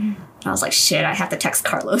them. And I was like, shit, I have to text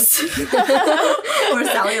Carlos. Or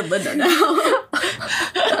Sally and Linda now.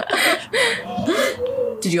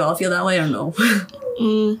 Did you all feel that way or no?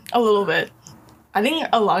 A little bit. I think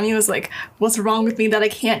a lot of me was like, what's wrong with me that I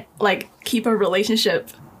can't like keep a relationship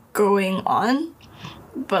going on?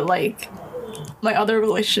 But like my other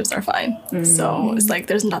relationships are fine. So it's like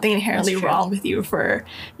there's nothing inherently wrong with you for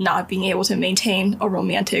not being able to maintain a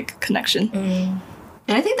romantic connection.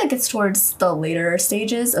 And I think that gets towards the later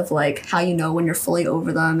stages of like how you know when you're fully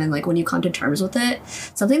over them and like when you come to terms with it.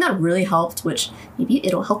 Something that really helped, which maybe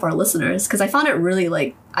it'll help our listeners, because I found it really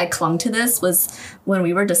like I clung to this, was when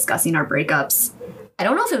we were discussing our breakups. I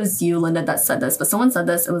don't know if it was you, Linda, that said this, but someone said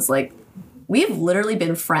this. It was like, we've literally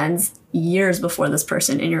been friends years before this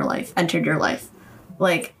person in your life entered your life.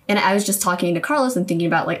 Like, and I was just talking to Carlos and thinking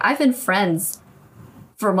about like, I've been friends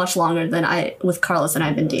for much longer than with Carlos, and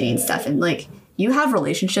I've been dating Stefan. Like, you have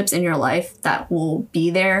relationships in your life that will be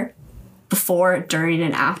there before, during,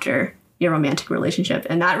 and after your romantic relationship.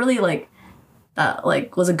 And that really that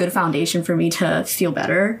was a good foundation for me to feel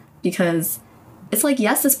better, because it's like,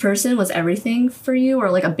 yes, this person was everything for you or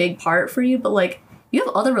like a big part for you, but like you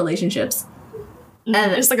have other relationships.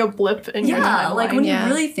 And it's like a blip in your timeline. Like when you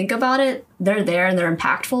really think about it, they're there and they're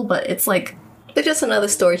impactful, but it's like, they're just another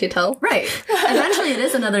story to tell. Right. Eventually it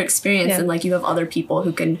is another experience, and like you have other people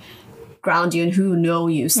who can ground you and who know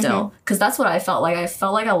you still. Because that's what I felt like. I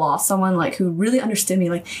felt like I lost someone like who really understood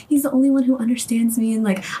me. Like, he's the only one who understands me, and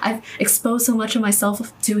like I've exposed so much of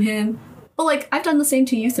myself to him. But like I've done the same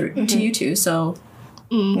to you to you too. So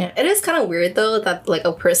yeah, it is kind of weird though that like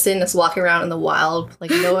a person is walking around in the wild,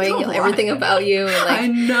 like knowing everything about you. And, like, I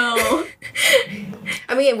know.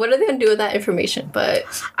 I mean, what are they gonna do with that information? But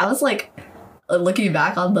I was like, looking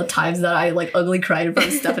back on the times that I like ugly cried in front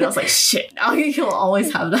of Steph, and I was like, shit, now he'll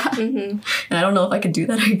always have that. And I don't know if I could do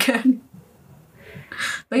that again.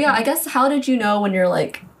 But yeah, I guess, how did you know when you're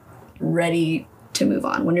like ready to move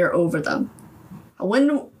on, when you're over them?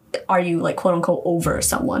 When are you like quote unquote over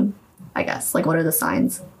someone? I guess, like, what are the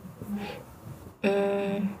signs?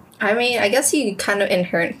 I mean, I guess you kind of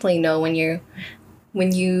inherently know when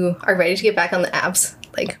you are ready to get back on the apps,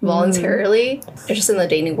 like voluntarily. You're just in the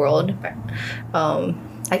dating world.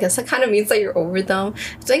 I guess that kind of means that you're over them.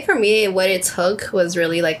 I think for me, what it took was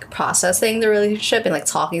really like processing the relationship and like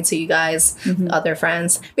talking to you guys, other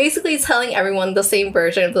friends, basically telling everyone the same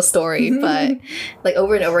version of the story, but like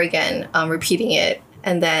over and over again, repeating it.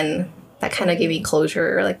 And then that kind of gave me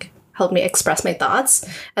closure, like helped me express my thoughts.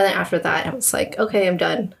 And then after that, I was like, okay, I'm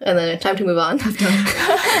done. And then time to move on. I'm done.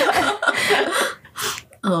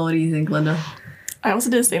 Oh, what do you think, Linda? I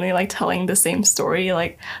also did the same thing, like telling the same story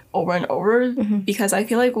like over and over, because I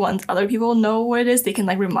feel like once other people know what it is, they can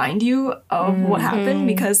like remind you of what happened.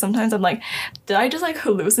 Because sometimes I'm like, did I just like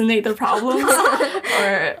hallucinate the problems,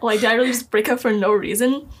 or like did I really just break up for no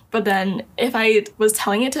reason? But then if I was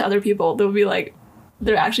telling it to other people, they'll be like,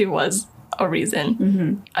 there actually was a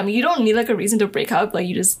reason. I mean, you don't need like a reason to break up, like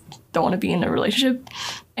you just don't want to be in a relationship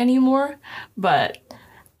anymore. But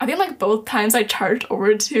I think like both times I charged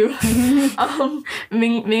over to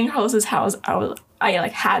Ming and Carlos's house, I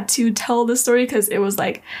like had to tell the story, because it was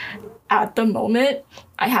like at the moment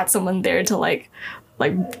I had someone there to like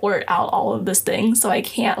blurt out all of this thing, so I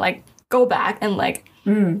can't like go back and like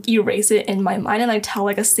erase it in my mind and like tell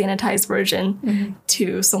like a sanitized version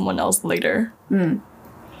to someone else later.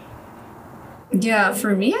 Yeah,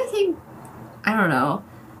 for me, I think, I don't know.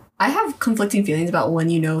 I have conflicting feelings about when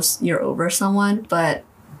you know you're over someone, but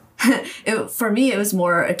for me, it was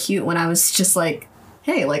more acute when I was just like,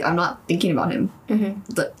 hey, like, I'm not thinking about him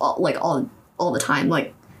all the time.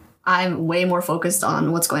 Like, I'm way more focused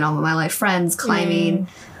on what's going on with my life, friends, climbing,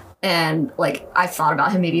 and like, I thought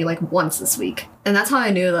about him maybe like once this week. And that's how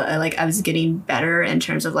I knew that I was getting better in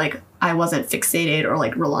terms of like, I wasn't fixated or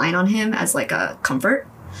like relying on him as like a comfort.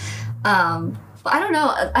 But I don't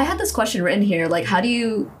know. I had this question written here, like, can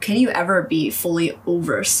you ever be fully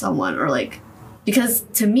over someone, or like, because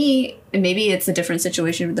to me, and maybe it's a different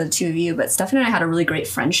situation with the two of you, but Stefan and I had a really great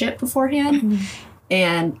friendship beforehand,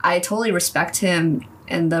 and I totally respect him,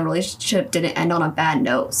 and the relationship didn't end on a bad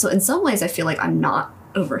note. So in some ways, I feel like I'm not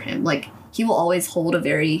over him. Like, he will always hold a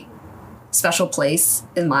very special place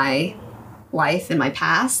in my life, in my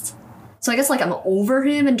past. So I guess like I'm over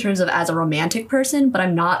him in terms of as a romantic person, but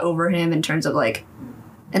I'm not over him in terms of like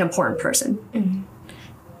an important person. Mm-hmm.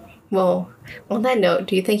 Well, on that note,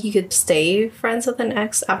 do you think you could stay friends with an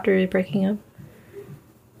ex after breaking up?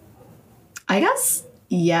 I guess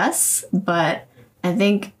yes, but I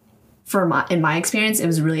think in my experience, it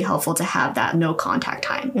was really helpful to have that no contact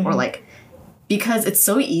time, or like, because it's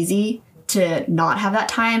so easy to not have that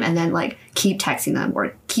time and then like keep texting them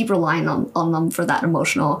or keep relying on them for that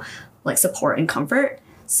emotional like support and comfort.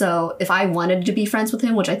 So if I wanted to be friends with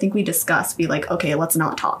him, which I think we discussed, be like, okay, let's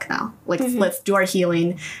not talk now. Like, let's do our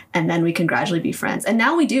healing and then we can gradually be friends. And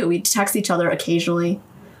now we do. We text each other occasionally.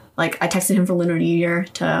 Like, I texted him for Lunar New Year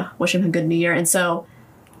to wish him a good New Year. And so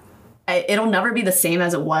it'll never be the same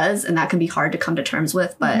as it was. And that can be hard to come to terms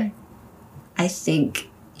with. But I think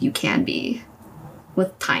you can be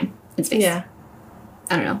with time and space. Yeah.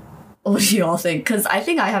 I don't know. What do you all think? Because I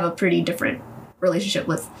think I have a pretty different relationship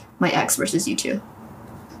with my ex versus you two.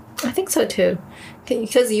 I think so too,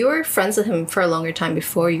 because you were friends with him for a longer time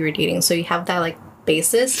before you were dating, so you have that like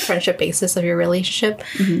friendship basis of your relationship.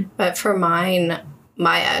 But for my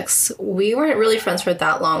ex, we weren't really friends for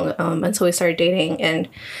that long until we started dating, and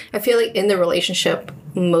I feel like in the relationship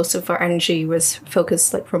most of our energy was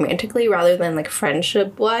focused like romantically rather than like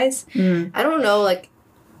friendship wise. I don't know, like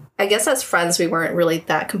I guess as friends we weren't really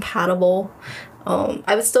that compatible.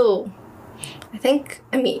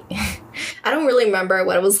 I mean, I don't really remember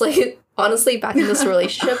what it was like, honestly, back in this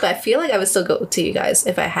relationship, but I feel like I would still go to you guys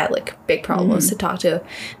if I had, like, big problems to talk to.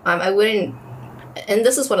 I wouldn't, and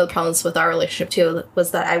this is one of the problems with our relationship, too,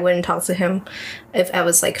 was that I wouldn't talk to him if I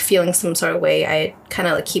was, like, feeling some sort of way. I'd kind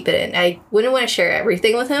of, like, keep it in. I wouldn't want to share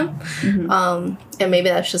everything with him, and maybe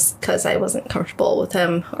that's just because I wasn't comfortable with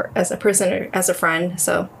him or as a person or as a friend,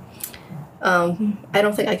 so... I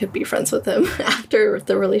don't think I could be friends with him after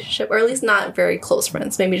the relationship, or at least not very close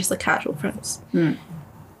friends, maybe just like casual friends.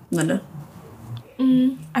 Linda?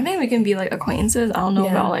 I think we can be like acquaintances. I don't know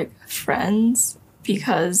about like friends,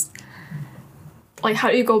 because like how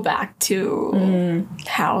do you go back to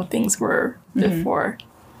how things were before?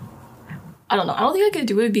 I don't know. I don't think I could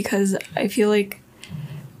do it because I feel like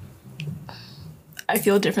I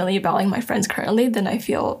feel differently about like my friends currently than I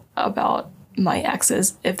feel about my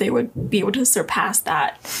exes, if they would be able to surpass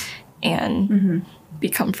that and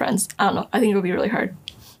become friends. I don't know. I think it would be really hard.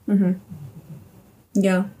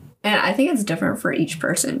 Yeah. And I think it's different for each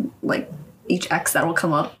person. Like, each ex that will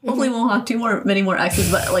come up. Hopefully we won't have many more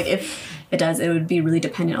exes, but like if it does, it would be really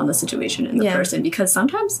dependent on the situation and the person, because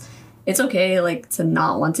sometimes it's okay like to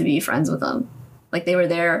not want to be friends with them. Like, they were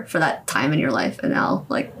there for that time in your life and now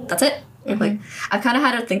like that's it. Like, I've kind of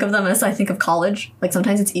had to think of them as I think of college. Like,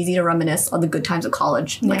 sometimes it's easy to reminisce on the good times of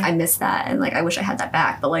college. Like, I miss that, and, like, I wish I had that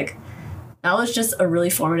back. But, like, that was just a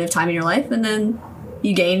really formative time in your life, and then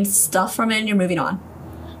you gain stuff from it, and you're moving on.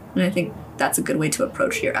 And I think that's a good way to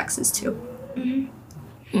approach your exes, too.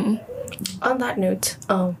 On that note,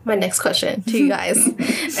 my next question to you guys,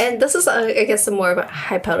 and this is, I guess, a more of a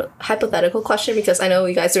hypothetical question, because I know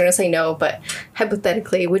you guys are going to say no, but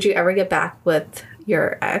hypothetically, would you ever get back with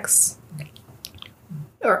your ex?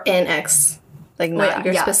 Or an ex, like not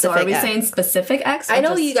your specific. So are we ex. saying specific ex? I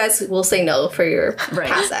know you guys will say no for your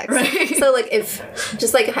past ex. Right. So like, if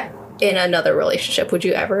just like in another relationship, would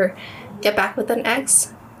you ever get back with an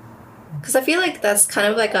ex? Because I feel like that's kind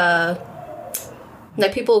of like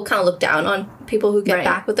like people kind of look down on people who get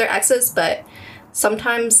back with their exes, but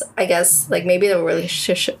sometimes I guess like maybe the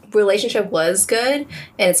relationship was good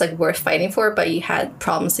and it's like worth fighting for, but you had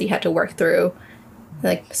problems that you had to work through.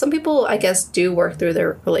 Like, some people, I guess, do work through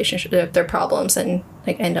their relationship, their problems, and,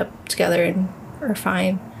 like, end up together and are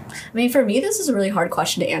fine. I mean, for me, this is a really hard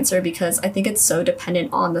question to answer because I think it's so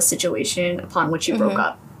dependent on the situation upon which you broke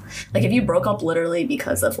up. Like, if you broke up literally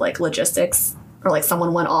because of, like, logistics, or, like,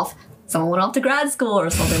 someone went off to grad school or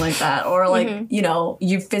something like that, or, like, you know,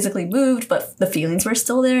 you physically moved, but the feelings were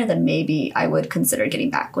still there, then maybe I would consider getting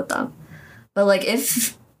back with them. But, like,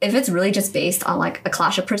 if it's really just based on, like, a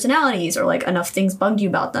clash of personalities or, like, enough things bugged you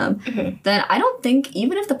about them, then I don't think,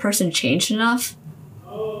 even if the person changed enough,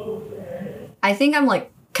 I think I'm,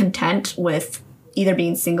 like, content with either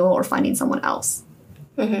being single or finding someone else.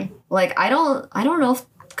 Like, I don't know if,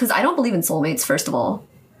 because I don't believe in soulmates, first of all.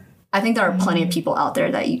 I think there are plenty of people out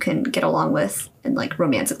there that you can get along with and, like,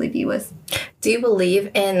 romantically be with. Do you believe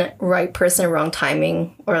in right person, wrong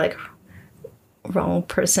timing, or, like, wrong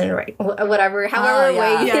person, right, whatever, however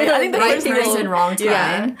way. I think the right first person, wrong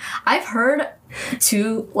time. I've heard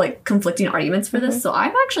two like conflicting arguments for this, so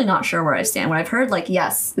I'm actually not sure where I stand. When I've heard like,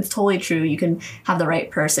 yes, it's totally true, you can have the right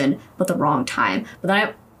person but the wrong time. But then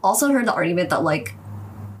I've also heard the argument that like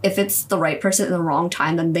if it's the right person in the wrong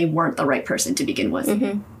time, then they weren't the right person to begin with.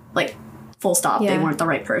 Like full stop, they weren't the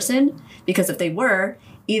right person, because if they were,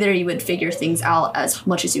 either you would figure things out as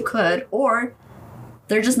much as you could, or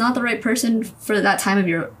they're just not the right person for that time of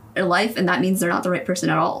your life, and that means they're not the right person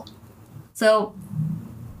at all. So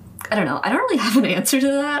I don't know. I don't really have an answer to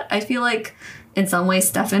that. I feel like in some ways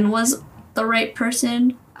Stefan was the right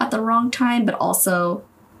person at the wrong time, but also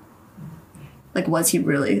like was he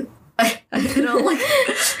really? You know,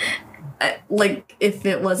 like if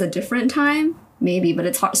it was a different time, maybe, but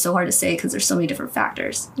it's so hard to say because there's so many different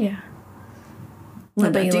factors. Yeah.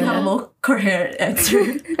 Linda, do you have a more coherent answer?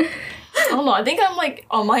 I don't know. I think I'm like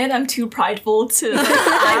on my end. I'm too prideful to like,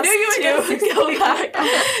 ask to go back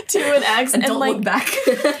to an ex and don't like, look back.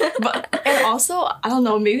 and also, I don't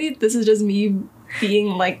know. Maybe this is just me being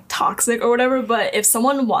like toxic or whatever. But if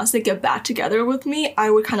someone wants to get back together with me, I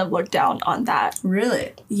would kind of look down on that.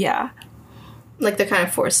 Really? Yeah. Like they're kind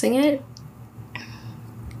of forcing it.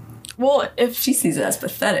 Well, if She sees it as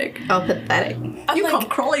pathetic. Oh, pathetic. I'm You like, come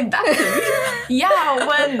crawling back to me. yeah,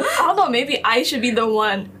 when I don't know, maybe I should be the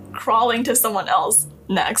one crawling to someone else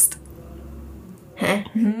next. Huh?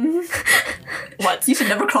 What? You should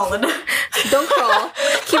never crawl in. Don't crawl.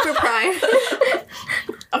 Keep your pride.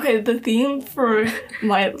 Okay, the theme for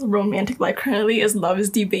my romantic life currently is love is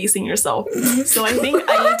debasing yourself. So I think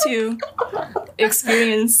I need to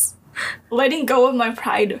experience letting go of my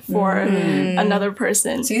pride for another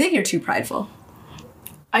person. So you think you're too prideful?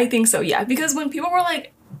 I think so, yeah. Because when people were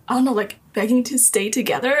like, I don't know, like begging to stay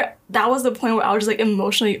together, that was the point where I was just like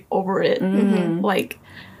emotionally over it. Like,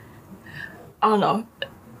 I don't know.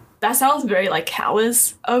 That sounds very like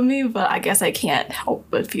callous of me, but I guess I can't help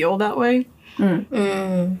but feel that way.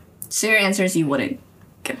 So your answer is you wouldn't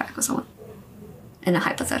get back with someone in a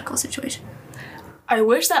hypothetical situation. I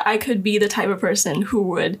wish that I could be the type of person who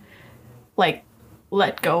would like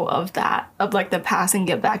let go of that, of like the past and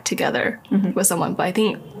get back together with someone. But I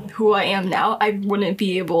think who I am now, I wouldn't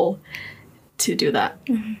be able to do that.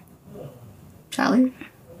 Charlie?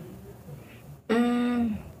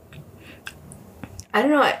 I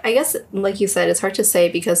don't know. I guess, like you said, it's hard to say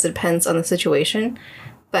because it depends on the situation.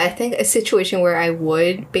 But I think a situation where I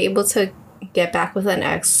would be able to get back with an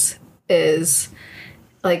ex is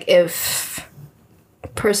like if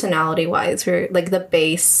personality-wise, we're like the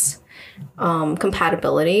base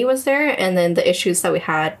compatibility was there, and then the issues that we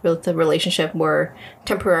had with the relationship were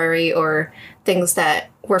temporary or things that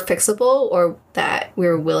were fixable or that we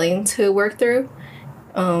were willing to work through.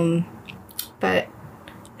 But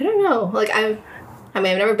I don't know. Like I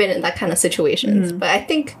mean, I've never been in that kind of situations, but I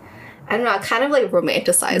think, I don't know, I kind of like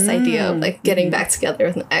romanticize the idea of like getting back together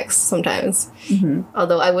with an ex sometimes.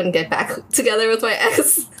 Although I wouldn't get back together with my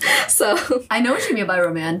ex. So I know what you mean by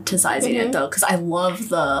romanticizing it though, because I love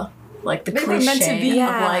the like the They were cliche meant to be, of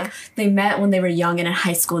yeah. like they met when they were young and in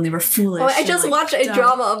high school and they were foolish. oh, I and, just like, watched a dumb.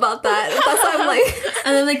 drama about that. That's why I'm like,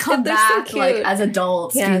 And then they come They're so back like cute. as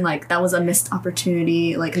adults Yeah. being like, that was a missed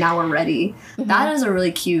opportunity, like now we're ready. That is a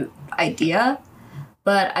really cute idea.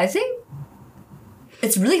 But I think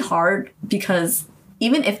it's really hard because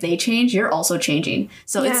even if they change, you're also changing.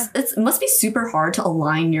 So Yeah. it must be super hard to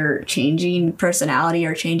align your changing personality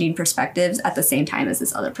or changing perspectives at the same time as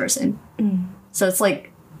this other person. So it's like,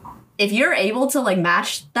 if you're able to like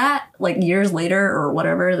match that like years later or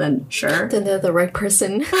whatever, then sure. then they're the right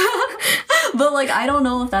person. But like, I don't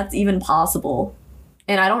know if that's even possible.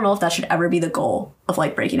 And I don't know if that should ever be the goal of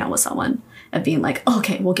like breaking out with someone, of being like, oh,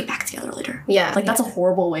 okay, we'll get back together later. Yeah, Like that's a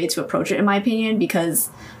horrible way to approach it in my opinion, because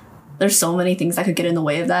there's so many things that could get in the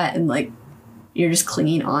way of that. And like, you're just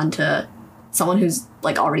clinging on to someone who's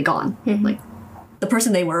like already gone. Like the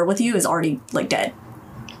person they were with you is already like dead.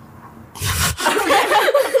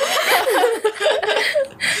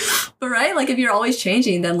 But right, like if you're always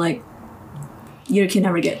changing, then like you can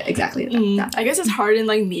never get exactly that. I guess it's hard in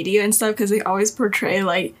like media and stuff because they always portray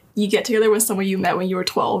like you get together with someone you met when you were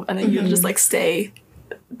 12 and then you just like stay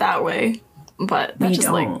that way. But that's You just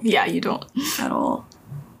don't. like, yeah, you don't. At all,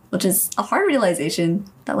 which is a hard realization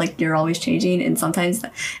that like you're always changing, and sometimes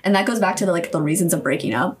and that goes back to the reasons of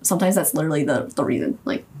breaking up. Sometimes that's literally the reason,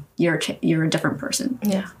 like you're a different person,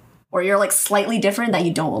 Yeah. or you're like slightly different that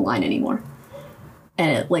you don't align anymore,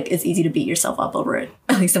 and it like it's easy to beat yourself up over it,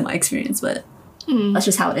 at least in my experience, but that's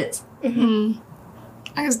just how it is.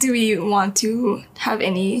 I guess, do we want to have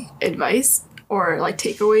any advice or like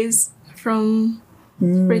takeaways from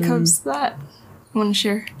breakups that you want to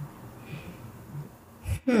share?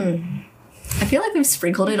 I feel like we've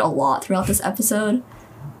sprinkled it a lot throughout this episode.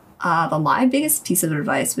 But my biggest piece of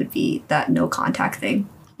advice would be that no contact thing.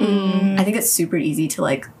 I think it's super easy to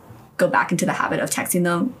like go back into the habit of texting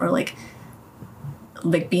them or like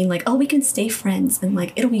being like, oh, we can stay friends and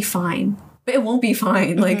like it'll be fine. But it won't be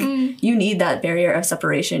fine. Like you need that barrier of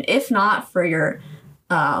separation, if not for your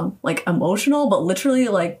like emotional, but literally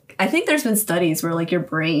like I think there's been studies where like your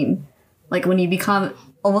brain, like when you become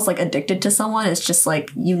almost like addicted to someone, it's just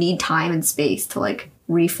like you need time and space to like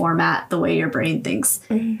reformat the way your brain thinks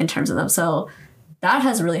in terms of them. So that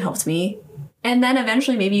has really helped me. And then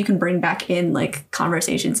eventually maybe you can bring back in like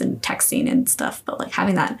conversations and texting and stuff, but like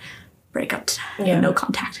having that breakup and no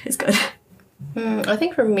contact is good. I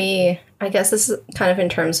think for me, I guess this is kind of in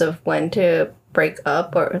terms of when to break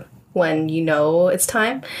up or when you know it's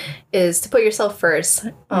time, is to put yourself first.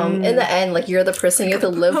 In the end, like you're the person you have to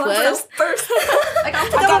live with. First. I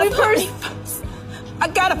gotta put me first. I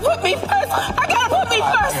gotta put me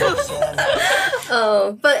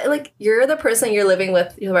first. But like you're the person you're living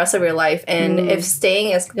with the rest of your life, and if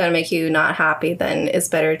staying is gonna make you not happy, then it's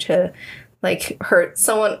better to like hurt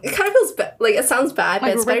someone. It kind of feels like it sounds bad,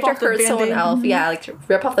 Like, but it's better rip to off the hurt someone Band-Aid. else. Yeah, like to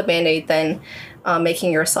rip off the Band-Aid than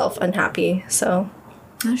making yourself unhappy. So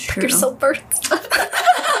That's true. you're so first.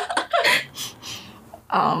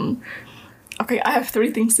 Okay, I have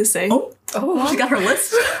 3 things to say. Oh, she got her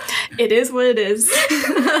list. It is what it is.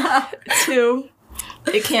 2,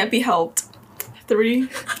 it can't be helped. 3,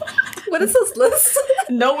 What is this list?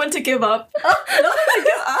 know when to give up.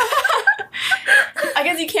 I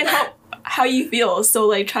guess you can't help how you feel, so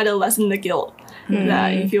like try to lessen the guilt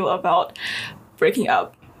that you feel about breaking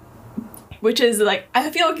up. Which is like, I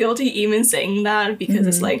feel guilty even saying that because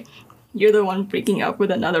it's like you're the one breaking up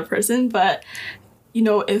with another person, but you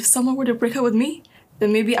know, if someone were to break up with me,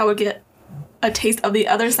 then maybe I would get a taste of the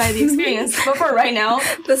other side of the experience. But for right now,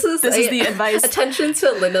 This is the advice. Attention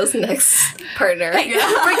to Linda's next partner. Break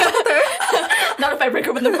up with her. Not if I break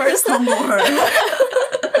up with them first.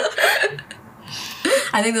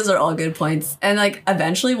 I think those are all good points. And like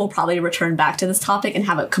eventually we'll probably return back to this topic and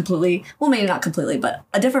have a completely, well, maybe not completely, but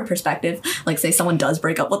a different perspective. Like say someone does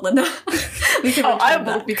break up with Linda. We could I return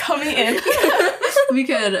will back. be coming in. We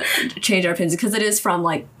could change our opinions because it is from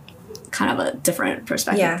like kind of a different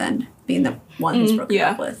perspective than being the one who's broken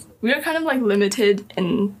up with. We are kind of like limited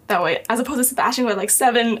in that way, as opposed to Sebastian with like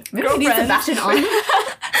 7 Maybe we need girlfriends. Sebastian on.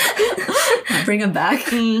 Bring him back.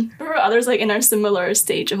 But for others like in our similar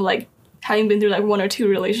stage of like having been through like 1 or 2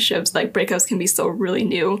 relationships, like breakups can be so really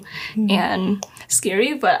new and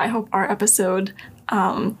scary. But I hope our episode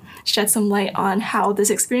shed some light on how this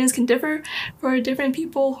experience can differ for different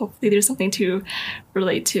people. Hopefully there's something to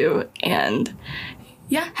relate to. And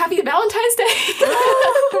yeah, happy Valentine's Day!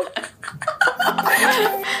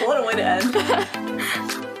 What a way to end.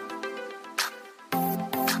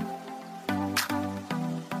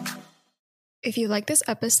 If you like this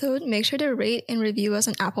episode, make sure to rate and review us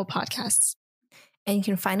on Apple Podcasts. And you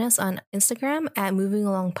can find us on Instagram at Moving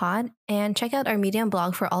Along Pod and check out our Medium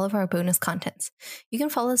blog for all of our bonus contents. You can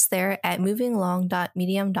follow us there at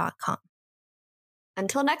movingalong.medium.com.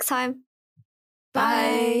 Until next time.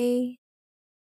 Bye.